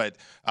Said, but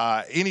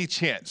any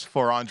chance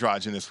for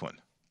Andrade in this one?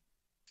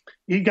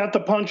 You got the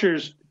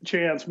puncher's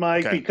chance,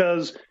 Mike, Okay.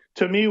 because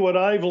to me, what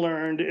I've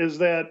learned is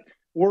that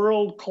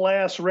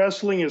world-class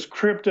wrestling is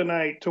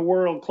kryptonite to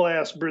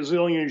world-class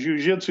Brazilian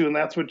jiu-jitsu, and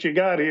that's what you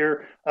got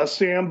here, a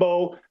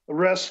Sambo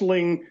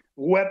wrestling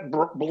wet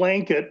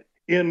blanket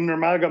in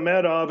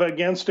Nurmagomedov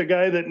against a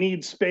guy that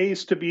needs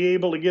space to be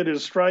able to get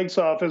his strikes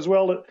off as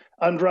well.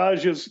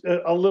 Andrade is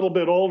a little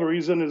bit older.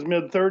 He's in his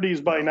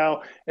mid-30s by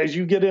now. As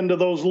you get into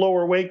those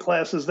lower weight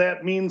classes,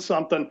 that means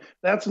something.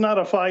 That's not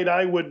a fight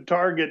I would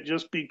target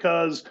just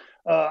because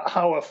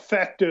how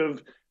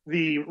effective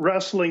the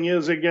wrestling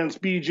is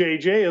against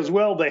BJJ, as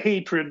well the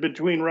hatred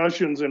between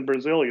Russians and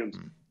Brazilians.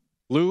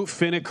 Lou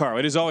Finicaro.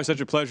 It is always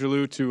such a pleasure,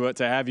 Lou, to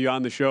have you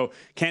on the show.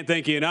 Can't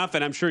thank you enough.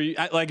 And I'm sure,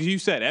 like you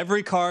said,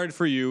 every card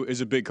for you is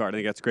a big card. I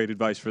think that's great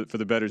advice for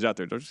the bettors out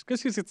there. Just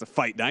because it's a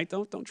fight night,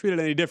 don't treat it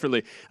any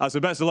differently.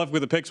 So best of luck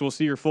with the picks. We'll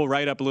see your full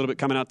write-up a little bit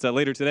coming out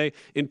later today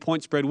in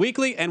Point Spread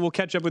Weekly. And we'll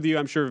catch up with you,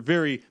 I'm sure,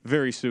 very,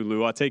 very soon,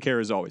 Lou. Take care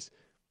as always.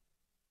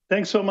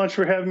 Thanks so much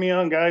for having me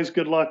on, guys.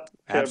 Good luck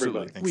to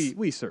everybody.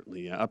 We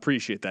certainly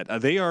appreciate that.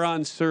 They are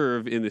on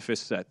serve in the fifth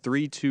set,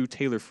 3-2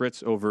 Taylor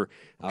Fritz over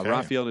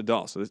Rafael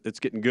Nadal. So it's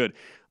getting good.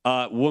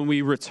 When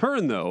we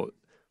return, though,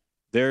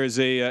 there is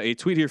a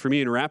tweet here from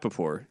Ian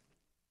Rappaport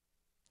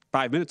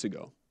 5 minutes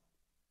ago.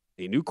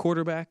 A new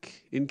quarterback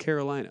in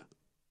Carolina.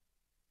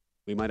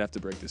 We might have to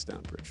break this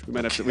down, Pritch. We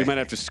might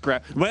have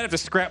to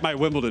scrap my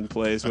Wimbledon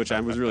plays, which I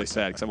was really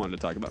sad because I wanted to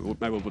talk about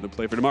my Wimbledon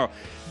play for tomorrow.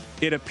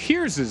 It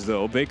appears as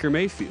though Baker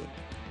Mayfield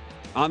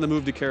on the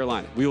move to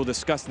Carolina. We will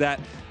discuss that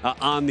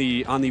on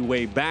the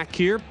way back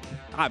here.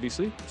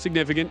 Obviously,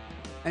 significant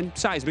and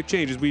seismic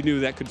changes. We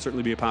knew that could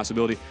certainly be a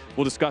possibility.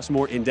 We'll discuss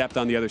more in depth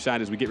on the other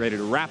side as we get ready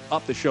to wrap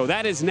up the show.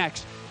 That is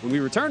next when we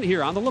return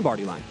here on the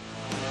Lombardi Line.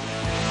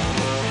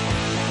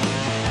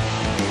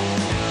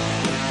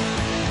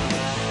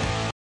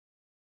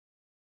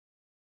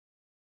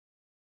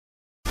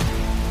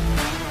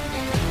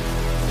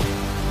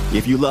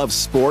 If you love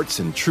sports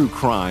and true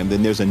crime,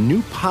 then there's a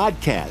new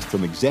podcast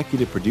from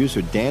executive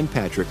producer Dan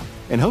Patrick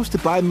and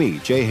hosted by me,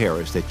 Jay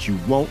Harris, that you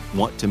won't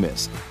want to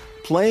miss.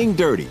 Playing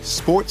Dirty: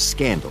 Sports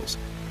Scandals.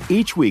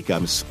 Each week,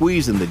 I'm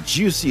squeezing the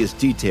juiciest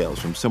details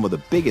from some of the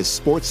biggest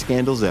sports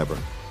scandals ever.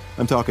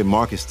 I'm talking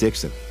Marcus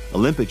Dixon,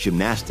 Olympic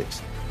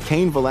gymnastics,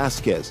 Cain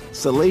Velasquez,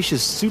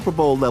 salacious Super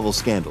Bowl-level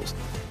scandals.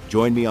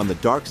 Join me on the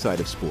dark side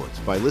of sports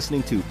by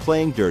listening to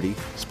Playing Dirty: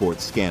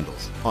 Sports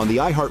Scandals on the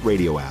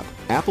iHeartRadio app,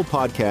 Apple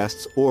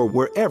Podcasts, or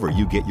wherever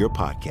you get your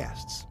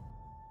podcasts.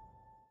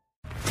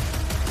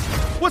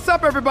 What's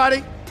up,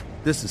 everybody?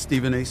 This is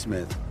Stephen A.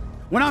 Smith.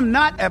 When I'm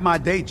not at my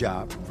day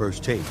job,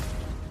 First Take,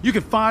 you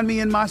can find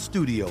me in my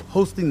studio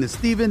hosting the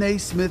Stephen A.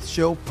 Smith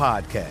Show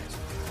podcast.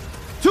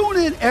 Tune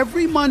in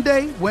every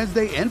Monday,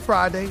 Wednesday, and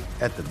Friday,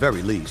 at the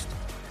very least,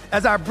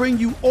 as I bring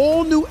you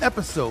all new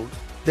episodes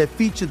that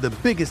feature the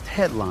biggest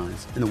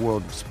headlines in the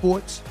world of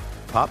sports,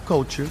 pop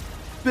culture,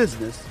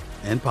 business,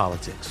 and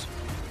politics.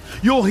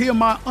 You'll hear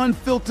my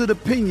unfiltered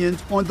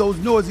opinions on those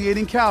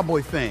nauseating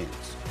Cowboy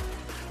fans,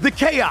 the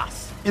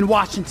chaos in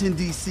Washington,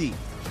 D.C.,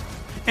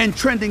 and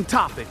trending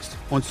topics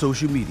on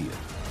social media,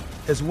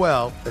 as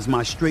well as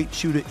my straight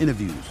shooter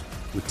interviews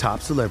with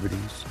top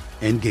celebrities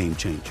and game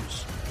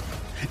changers.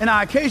 And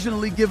I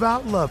occasionally give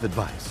out love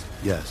advice.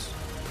 Yes,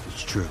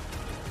 it's true.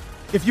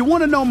 If you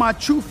want to know my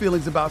true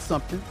feelings about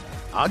something,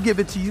 I'll give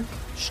it to you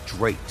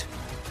straight.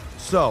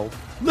 So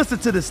listen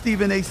to the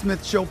Stephen A.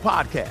 Smith Show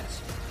podcast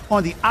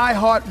on the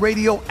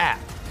iHeartRadio app,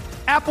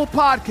 Apple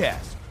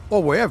Podcasts,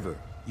 or wherever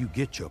you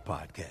get your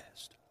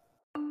podcast.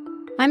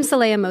 I'm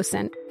Saleha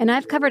Mohsen, and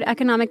I've covered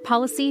economic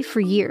policy for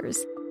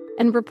years.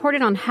 and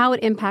reported on how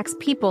it impacts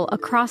people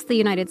across the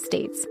United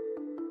States.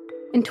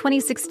 In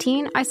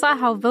 2016, I saw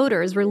how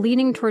voters were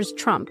leaning towards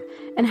Trump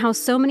and how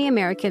so many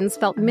Americans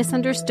felt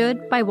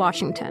misunderstood by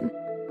Washington.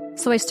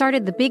 So I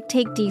started the Big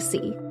Take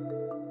DC.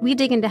 We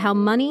dig into how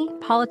money,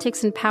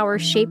 politics, and power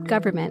shape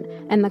government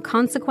and the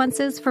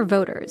consequences for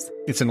voters.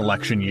 It's an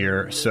election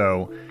year,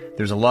 so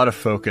there's a lot of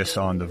focus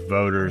on the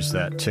voters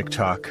that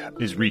TikTok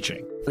is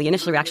reaching. The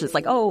initial reaction is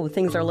like, oh,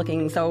 things are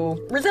looking so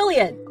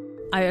resilient.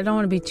 I don't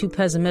want to be too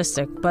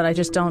pessimistic, but I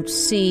just don't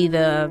see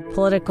the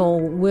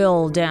political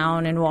will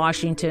down in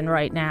Washington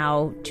right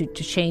now to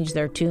change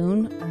their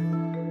tune.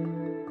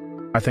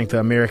 I think the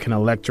American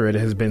electorate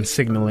has been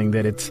signaling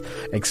that it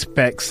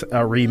expects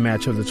a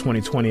rematch of the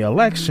 2020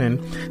 election.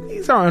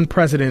 These are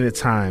unprecedented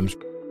times.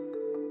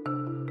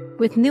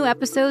 With new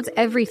episodes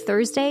every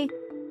Thursday,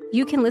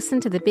 you can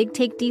listen to the Big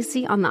Take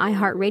DC on the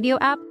iHeartRadio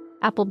app,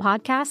 Apple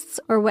Podcasts,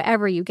 or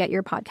wherever you get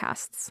your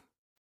podcasts.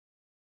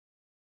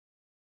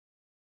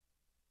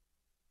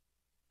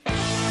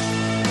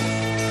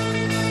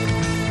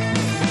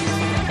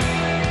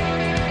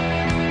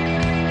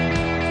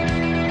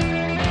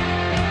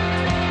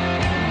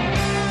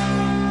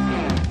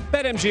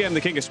 BetMGM,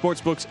 the king of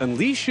sportsbooks,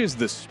 unleashes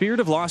the spirit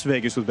of Las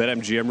Vegas with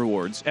BetMGM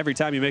Rewards. Every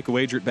time you make a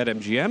wager at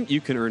BetMGM,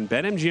 you can earn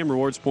BetMGM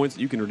Rewards points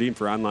that you can redeem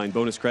for online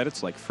bonus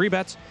credits like free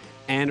bets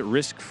and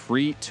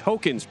risk-free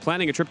tokens.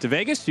 Planning a trip to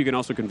Vegas? You can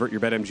also convert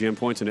your BetMGM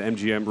points into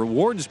MGM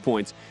Rewards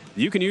points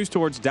that you can use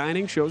towards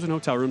dining, shows, and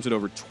hotel rooms at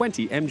over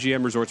 20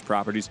 MGM Resorts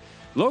properties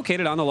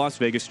located on the Las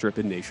Vegas Strip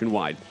and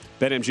nationwide.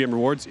 BetMGM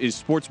Rewards is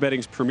sports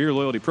betting's premier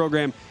loyalty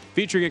program,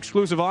 featuring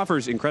exclusive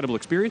offers, incredible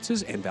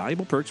experiences, and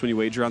valuable perks when you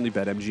wager on the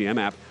BetMGM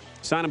app.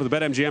 Sign up with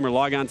BetMGM or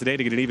log on today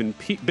to get an even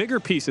bigger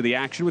piece of the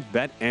action with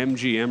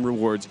BetMGM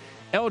Rewards.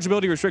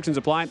 Eligibility restrictions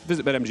apply.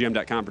 Visit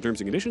BetMGM.com for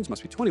terms and conditions.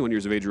 Must be 21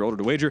 years of age or older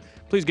to wager.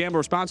 Please gamble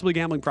responsibly.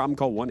 Gambling problem,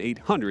 call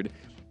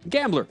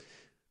 1-800-GAMBLER.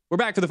 We're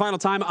back for the final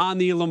time on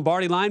the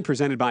Lombardi line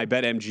presented by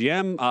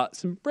BetMGM.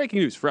 Some breaking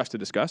news for us to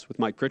discuss with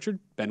Mike Pritchard,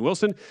 Ben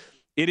Wilson.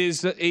 It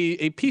is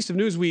a piece of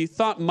news we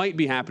thought might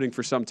be happening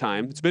for some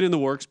time. It's been in the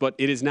works, but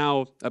it is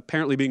now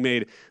apparently being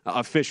made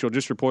official.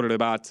 Just reported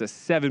about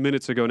 7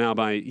 minutes ago now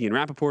by Ian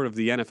Rappaport of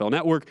the NFL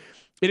Network.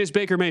 It is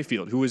Baker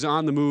Mayfield, who is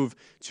on the move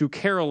to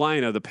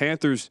Carolina. The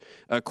Panthers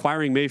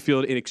acquiring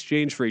Mayfield in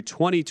exchange for a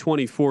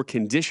 2024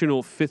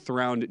 conditional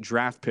fifth-round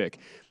draft pick,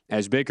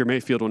 as Baker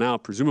Mayfield will now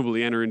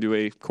presumably enter into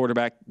a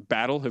quarterback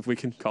battle, if we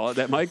can call it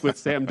that, Mike, with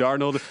Sam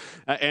Darnold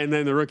and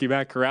then the rookie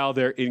Matt Corral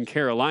there in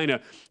Carolina.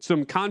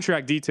 Some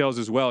contract details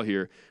as well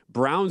here.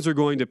 Browns are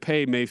going to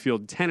pay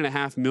Mayfield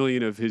 $10.5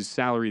 million of his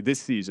salary this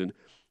season.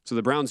 So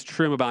the Browns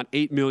trim about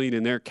 $8 million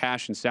in their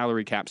cash and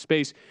salary cap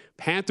space.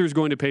 Panthers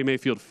going to pay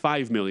Mayfield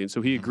 $5 million.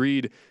 So he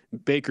agreed,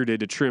 Baker did,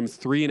 to trim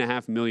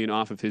 $3.5 million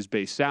off of his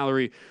base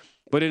salary.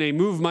 But in a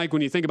move, Mike,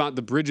 when you think about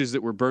the bridges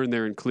that were burned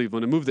there in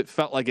Cleveland, a move that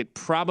felt like it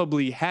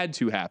probably had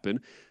to happen,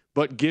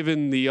 but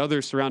given the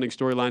other surrounding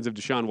storylines of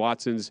Deshaun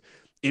Watson's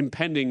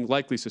impending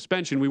likely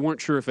suspension, we weren't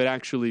sure if it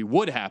actually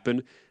would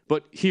happen.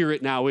 But here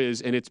it now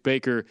is, and it's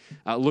Baker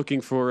looking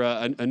for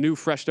a new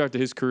fresh start to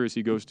his career as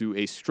he goes to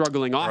a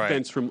struggling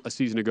offense from a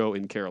season ago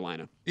in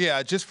Carolina.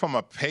 Yeah, just from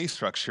a pay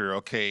structure,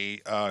 okay,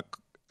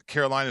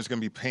 Carolina is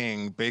going to be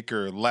paying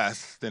Baker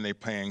less than they're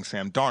paying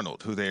Sam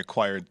Darnold, who they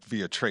acquired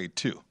via trade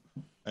too,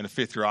 and a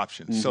fifth-year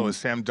option. Mm-hmm. So is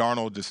Sam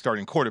Darnold the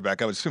starting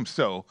quarterback? I would assume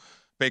so.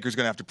 Baker's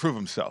going to have to prove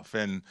himself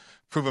in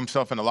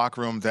the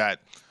locker room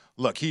that,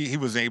 look, he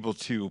was able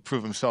to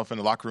prove himself in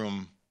the locker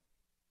room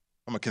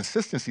from a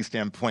consistency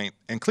standpoint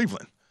in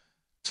Cleveland.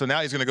 So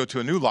now he's going to go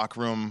to a new locker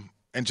room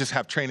and just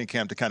have training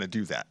camp to kind of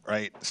do that,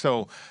 right?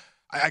 So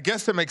I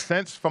guess it makes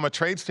sense from a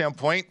trade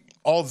standpoint,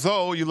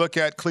 although you look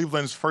at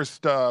Cleveland's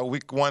first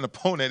week one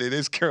opponent, it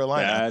is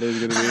Carolina. That is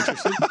going to be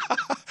interesting.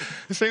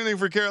 Same thing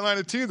for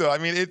Carolina, too, though. I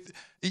mean,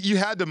 you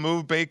had to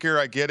move Baker.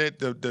 I get it.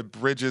 The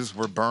bridges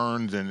were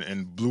burned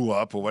and blew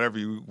up or whatever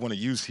you want to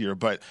use here.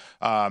 But,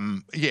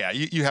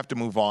 you have to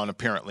move on,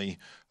 apparently.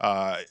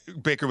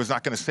 Baker was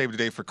not going to save the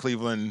day for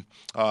Cleveland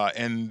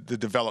and the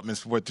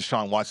developments with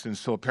Deshaun Watson.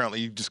 So apparently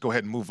you just go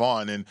ahead and move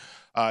on. And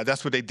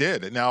that's what they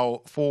did.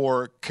 Now,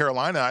 for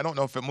Carolina, I don't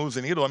know if it moves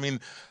the needle. I mean,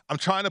 I'm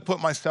trying to put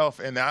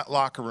myself in that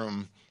locker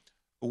room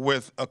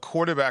with a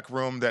quarterback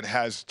room that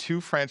has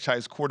two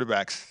franchise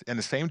quarterbacks in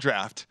the same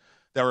draft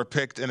that were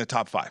picked in the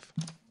top 5.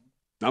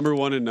 Number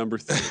 1 and number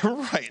 3.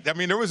 Right. I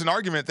mean, there was an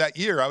argument that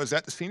year. I was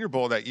at the Senior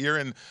Bowl that year,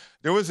 and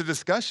there was a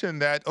discussion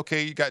that,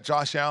 okay, you got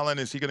Josh Allen.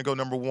 Is he going to go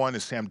number 1?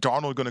 Is Sam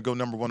Darnold going to go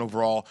number 1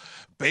 overall?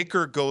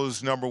 Baker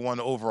goes number 1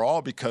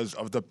 overall because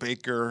of the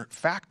Baker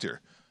factor.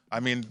 I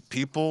mean,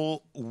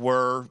 people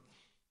were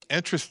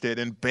interested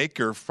in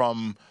Baker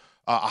from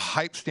a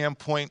hype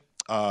standpoint.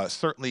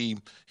 Certainly,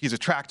 he's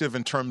attractive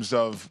in terms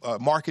of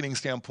marketing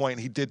standpoint.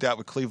 He did that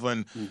with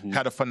Cleveland,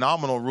 had a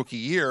phenomenal rookie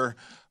year.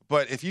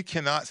 But if you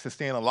cannot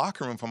sustain a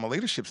locker room from a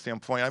leadership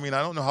standpoint, I mean,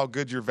 I don't know how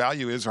good your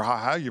value is or how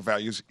high your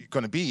value is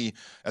going to be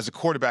as a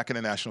quarterback in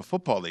the National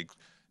Football League.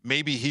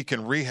 Maybe he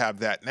can rehab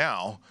that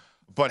now,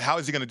 but how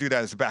is he going to do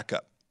that as a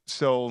backup?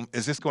 So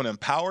is this going to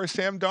empower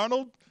Sam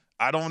Darnold?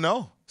 I don't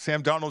know.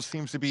 Sam Darnold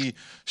seems to be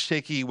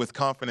shaky with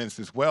confidence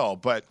as well.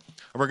 But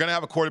we're going to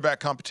have a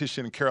quarterback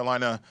competition in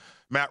Carolina.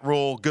 Matt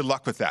Rule, good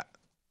luck with that.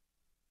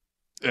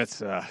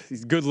 That's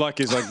good luck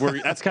is like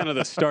that's kind of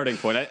the starting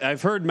point.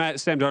 I've heard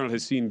Sam Darnold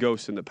has seen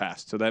ghosts in the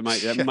past, so that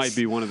might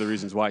be one of the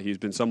reasons why he's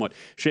been somewhat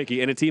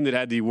shaky. And a team that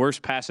had the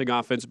worst passing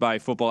offense by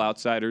Football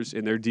Outsiders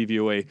in their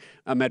DVOA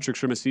metrics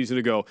from a season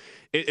ago.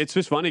 It's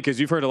just funny because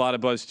you've heard a lot of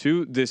buzz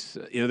too this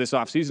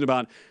offseason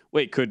about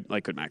could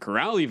Matt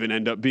Corral even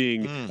end up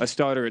being a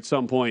starter at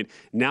some point?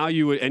 Now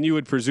you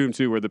would presume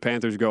too, where the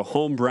Panthers go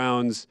home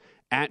Browns,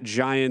 at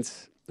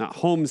Giants,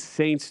 home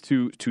Saints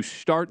to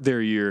start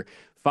their year,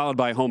 followed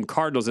by home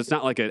Cardinals. It's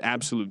not like an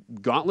absolute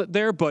gauntlet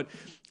there, but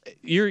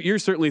you're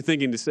certainly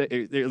thinking to say,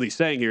 at least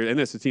saying here, and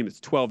this is a team that's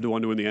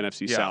 12-1 to win the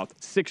NFC South,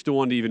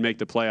 6-1 to even make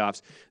the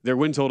playoffs. Their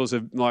win totals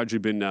have largely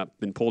been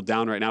pulled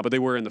down right now, but they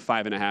were in the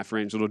 5.5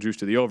 range, little juice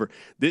to the over.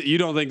 You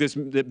don't think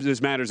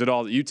this matters at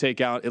all, that you take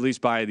out, at least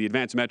by the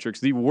advanced metrics,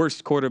 the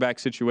worst quarterback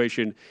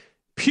situation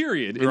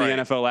period in the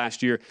NFL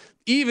last year,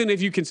 even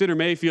if you consider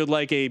Mayfield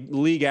like a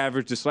league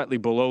average to slightly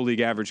below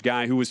league average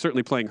guy who was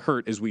certainly playing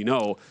hurt, as we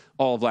know,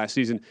 all of last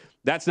season.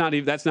 That's not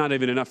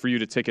even enough for you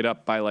to tick it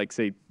up by, like,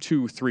 say,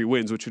 2-3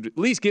 wins, which would at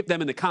least get them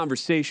in the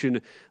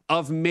conversation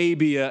of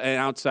maybe an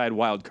outside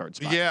wild card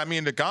spot. Yeah, I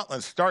mean, the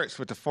gauntlet starts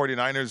with the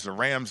 49ers, the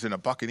Rams, and the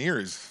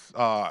Buccaneers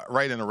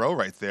right in a row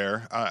right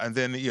there. And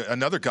then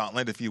another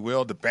gauntlet, if you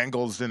will, the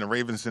Bengals and the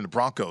Ravens and the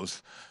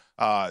Broncos.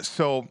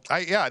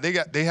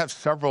 They have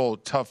several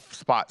tough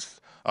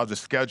spots of the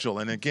schedule.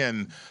 And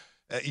again,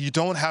 you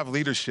don't have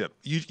leadership.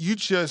 You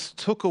just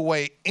took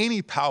away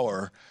any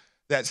power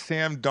that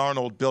Sam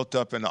Darnold built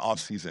up in the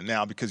offseason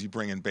now because you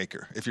bring in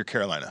Baker, if you're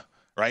Carolina,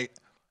 right?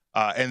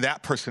 And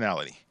that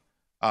personality.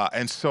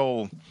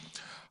 Matt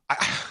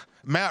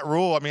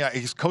Rule, I mean,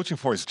 he's coaching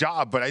for his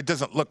job, but it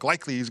doesn't look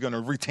likely he's going to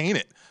retain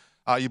it.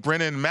 You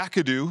bring in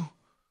McAdoo,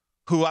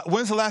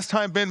 when's the last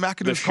time Ben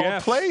McAdoo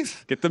called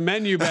plays? Get the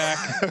menu back.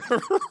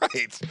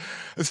 Right.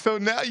 So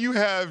now you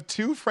have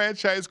two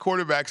franchise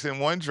quarterbacks in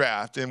one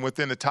draft and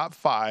within the top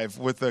 5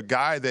 with a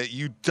guy that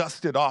you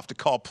dusted off to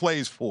call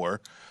plays for,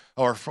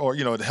 or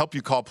to help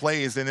you call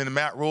plays. And then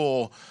Matt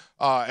Rule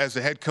as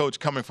a head coach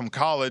coming from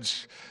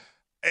college,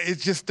 it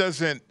just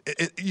doesn't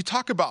you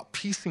talk about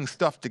piecing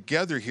stuff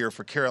together here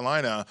for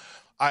Carolina.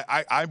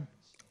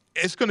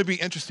 It's going to be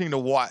interesting to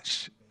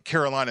watch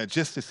Carolina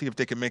just to see if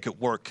they can make it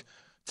work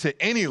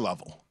to any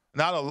level,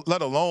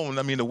 let alone,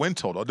 I mean, the win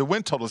total. The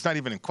win total is not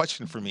even in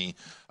question for me.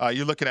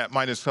 You're looking at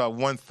minus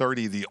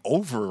 130, the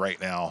over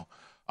right now.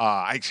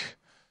 I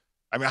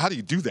mean, how do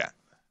you do that?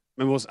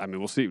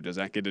 We'll see. Does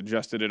that get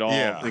adjusted at all?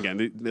 Yeah. Again,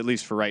 at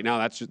least for right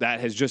now, that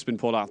has just been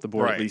pulled off the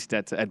board, right, at least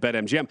at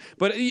BetMGM.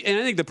 But and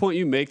I think the point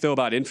you make, though,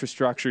 about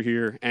infrastructure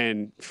here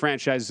and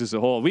franchises as a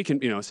whole, we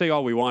can say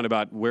all we want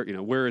about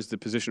where is the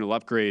positional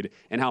upgrade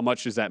and how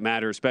much does that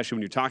matter, especially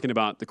when you're talking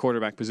about the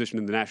quarterback position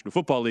in the National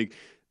Football League.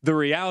 The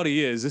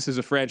reality is this is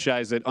a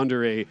franchise that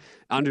under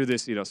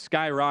this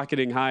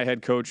skyrocketing high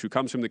head coach who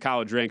comes from the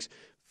college ranks,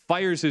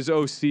 fires his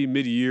OC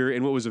mid-year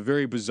in what was a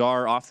very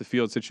bizarre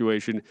off-the-field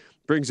situation,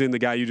 brings in the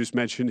guy you just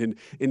mentioned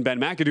in Ben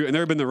McAdoo. And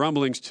there have been the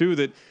rumblings, too,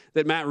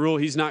 that Matt Rule,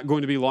 he's not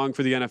going to be long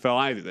for the NFL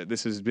either. That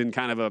this has been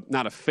kind of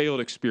not a failed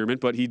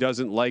experiment, but he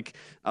doesn't like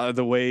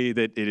the way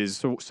that it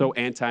is so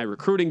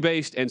anti-recruiting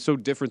based and so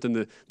different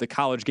than the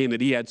college game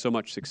that he had so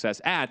much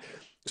success at.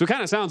 So it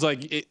kind of sounds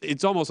like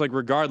it's almost like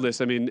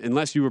regardless, I mean,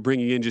 unless you were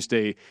bringing in just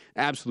a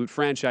absolute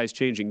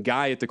franchise-changing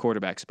guy at the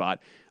quarterback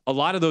spot, a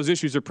lot of those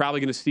issues are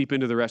probably going to seep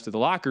into the rest of the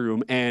locker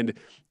room. And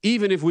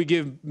even if we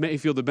give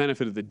Mayfield the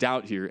benefit of the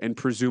doubt here and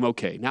presume,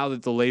 okay, now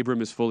that the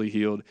labrum is fully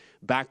healed,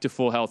 back to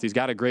full health, he's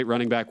got a great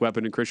running back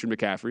weapon in Christian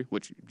McCaffrey,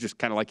 which just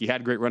kind of like he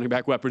had great running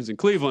back weapons in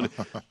Cleveland.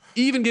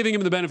 Even giving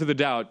him the benefit of the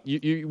doubt,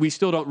 we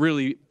still don't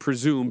really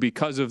presume,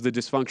 because of the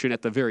dysfunction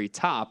at the very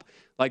top,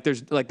 like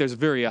there's a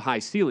very high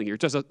ceiling here.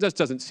 It just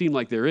doesn't seem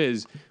like there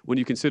is when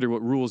you consider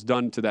what Rule's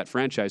done to that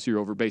franchise here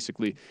over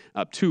basically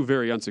 2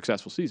 very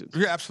unsuccessful seasons.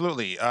 Yeah,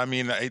 absolutely. I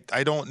mean,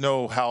 I don't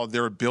know how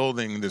they're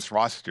building this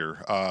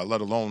roster,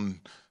 let alone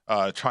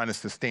trying to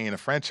sustain a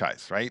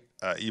franchise, right?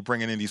 You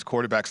bring in these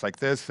quarterbacks like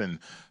this, and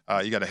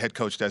you got a head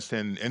coach that's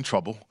in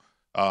trouble.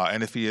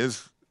 And if he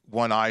is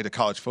one eye to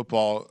college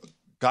football,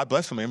 God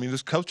bless him. I mean,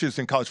 there's coaches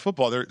in college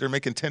football, they're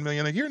making $10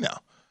 million a year now.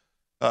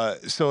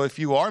 So if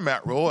you are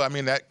Matt Rule, I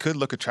mean, that could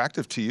look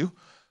attractive to you.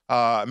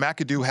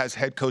 McAdoo has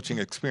head coaching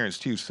experience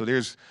too. So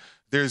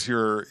there's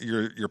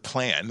your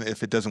plan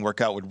if it doesn't work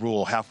out with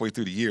Rule halfway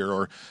through the year,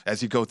 or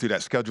as you go through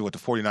that schedule with the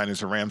 49ers,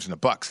 the Rams, and the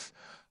Bucks.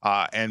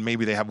 And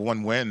maybe they have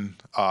one win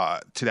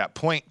to that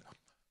point.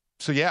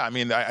 So, yeah, I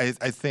mean, I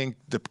think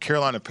the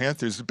Carolina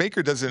Panthers,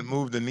 Baker doesn't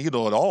move the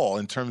needle at all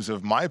in terms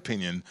of my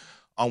opinion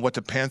on what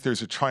the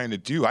Panthers are trying to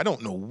do. I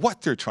don't know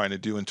what they're trying to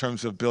do in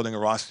terms of building a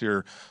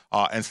roster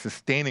and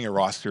sustaining a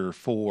roster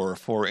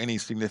for any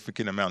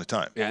significant amount of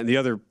time. Yeah, and the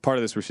other part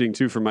of this we're seeing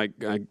too from Mike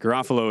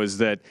Garofalo is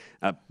that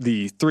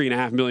the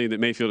 $3.5 million that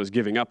Mayfield is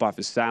giving up off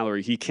his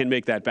salary, he can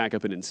make that back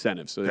up in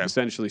incentives. So they've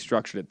essentially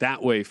structured it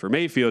that way for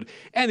Mayfield.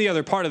 And the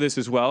other part of this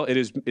as well, it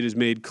is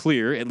made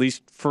clear, at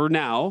least for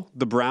now,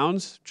 the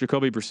Browns,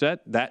 Jacoby Brissett,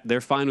 that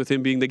they're fine with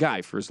him being the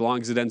guy for as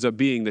long as it ends up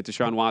being that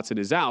Deshaun Watson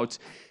is out.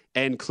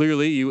 And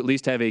clearly, you at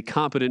least have a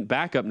competent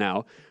backup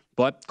now.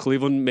 But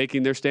Cleveland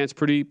making their stance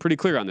pretty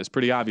clear on this,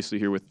 pretty obviously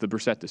here with the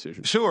Brissett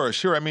decision. Sure.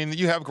 I mean,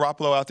 you have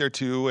Garoppolo out there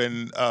too,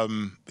 and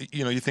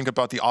you think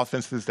about the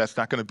offenses. That's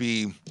not going to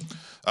be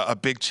a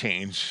big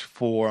change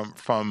from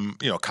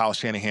Kyle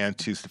Shanahan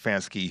to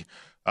Stefanski.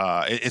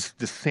 It's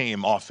the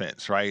same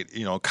offense, right?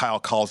 Kyle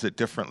calls it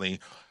differently.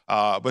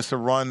 But it's a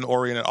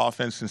run-oriented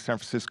offense in San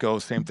Francisco,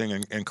 same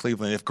thing in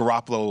Cleveland. If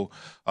Garoppolo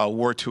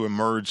were to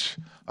emerge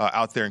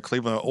out there in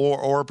Cleveland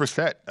or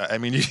Brissett, I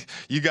mean,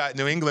 you got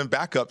New England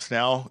backups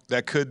now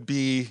that could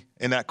be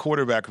in that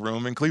quarterback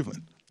room in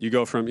Cleveland. You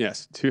go from,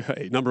 to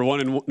a number 1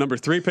 and number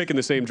 3 pick in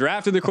the same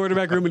draft in the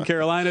quarterback room in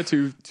Carolina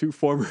to two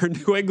former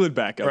New England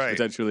backups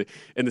potentially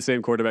in the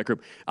same quarterback room.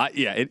 That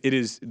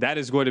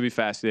is going to be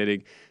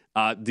fascinating.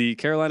 The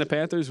Carolina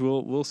Panthers,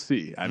 we'll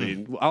see. I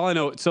mean, all I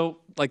know, so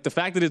like the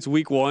fact that it's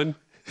week 1,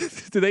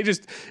 do they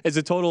just, as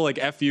a total like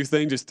FU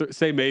thing, just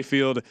say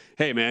Mayfield,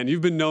 hey man,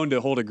 you've been known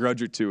to hold a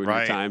grudge or two in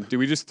your time. Do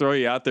we just throw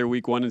you out there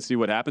week 1 and see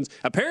what happens?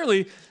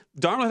 Apparently,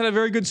 Darnold had a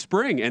very good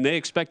spring, and they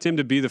expect him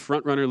to be the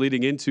front runner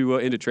leading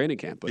into training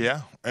camp. But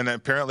and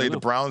apparently the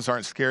Browns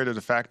aren't scared of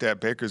the fact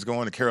that Baker's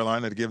going to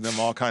Carolina to give them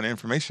all kind of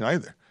information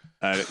either.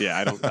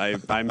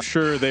 I'm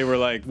sure they were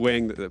like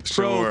weighing the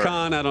pro,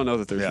 con. I don't know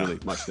that there's really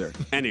much there.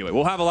 Anyway,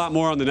 we'll have a lot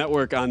more on the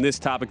network on this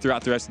topic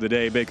throughout the rest of the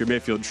day. Baker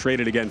Mayfield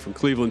traded again from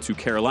Cleveland to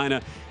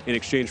Carolina in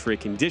exchange for a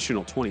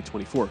conditional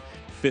 2024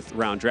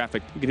 fifth-round draft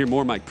pick. You can hear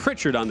more Mike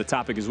Pritchard on the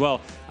topic as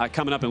well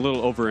coming up in a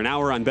little over an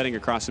hour on Betting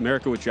Across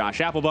America with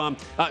Josh Applebaum.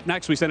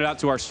 Next, we send it out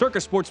to our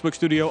Circus Sportsbook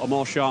studio,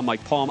 Amal Shaw,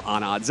 Mike Palm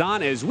on Odds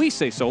On, as we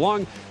say so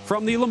long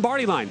from the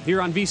Lombardi line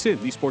here on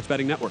VSiN, the Sports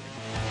Betting Network.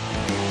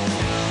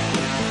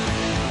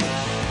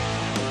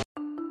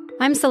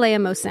 I'm Saleha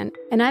Mohsin,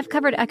 and I've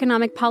covered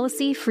economic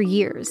policy for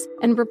years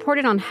and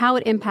reported on how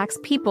it impacts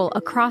people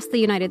across the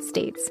United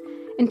States.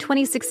 In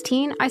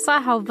 2016, I saw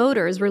how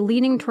voters were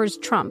leaning towards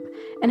Trump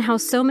and how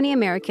so many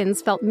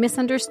Americans felt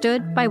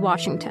misunderstood by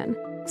Washington.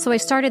 So I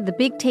started The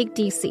Big Take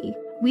DC.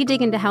 We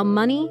dig into how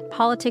money,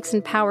 politics,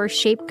 and power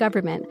shape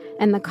government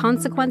and the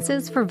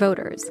consequences for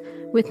voters.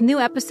 With new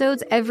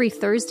episodes every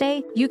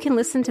Thursday, you can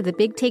listen to The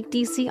Big Take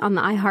DC on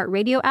the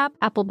iHeartRadio app,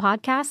 Apple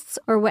Podcasts,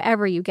 or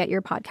wherever you get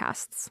your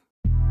podcasts.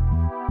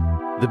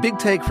 The Big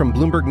Take from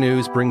Bloomberg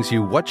News brings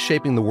you what's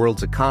shaping the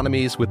world's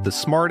economies with the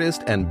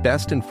smartest and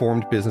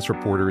best-informed business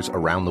reporters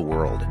around the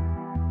world.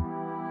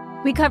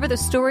 We cover the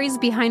stories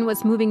behind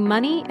what's moving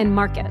money and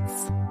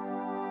markets.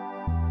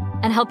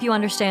 And help you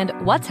understand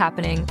what's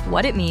happening,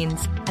 what it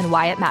means, and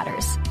why it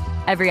matters.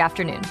 Every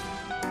afternoon.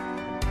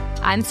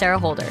 I'm Sarah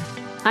Holder.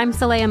 I'm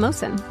Saleha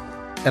Mohsin.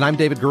 And I'm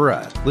David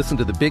Gura. Listen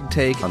to The Big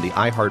Take on the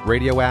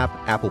iHeartRadio app,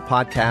 Apple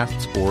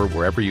Podcasts, or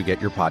wherever you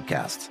get your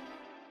podcasts.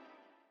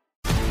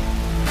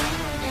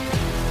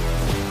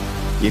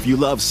 If you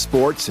love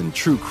sports and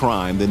true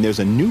crime, then there's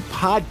a new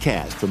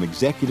podcast from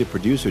executive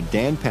producer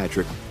Dan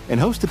Patrick and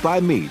hosted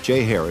by me,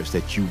 Jay Harris,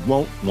 that you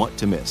won't want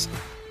to miss.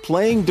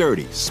 Playing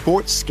Dirty: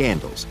 Sports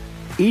Scandals.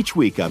 Each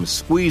week, I'm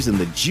squeezing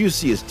the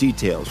juiciest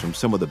details from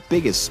some of the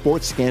biggest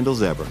sports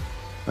scandals ever.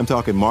 I'm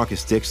talking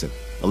Marcus Dixon,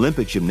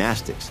 Olympic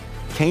gymnastics,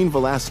 Cain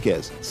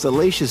Velasquez,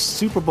 salacious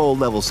Super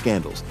Bowl-level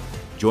scandals.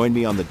 Join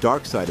me on the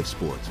dark side of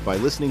sports by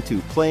listening to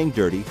Playing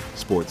Dirty: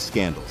 Sports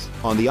Scandals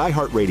on the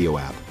iHeartRadio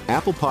app,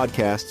 Apple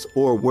Podcasts,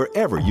 or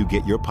wherever you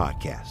get your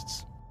podcasts.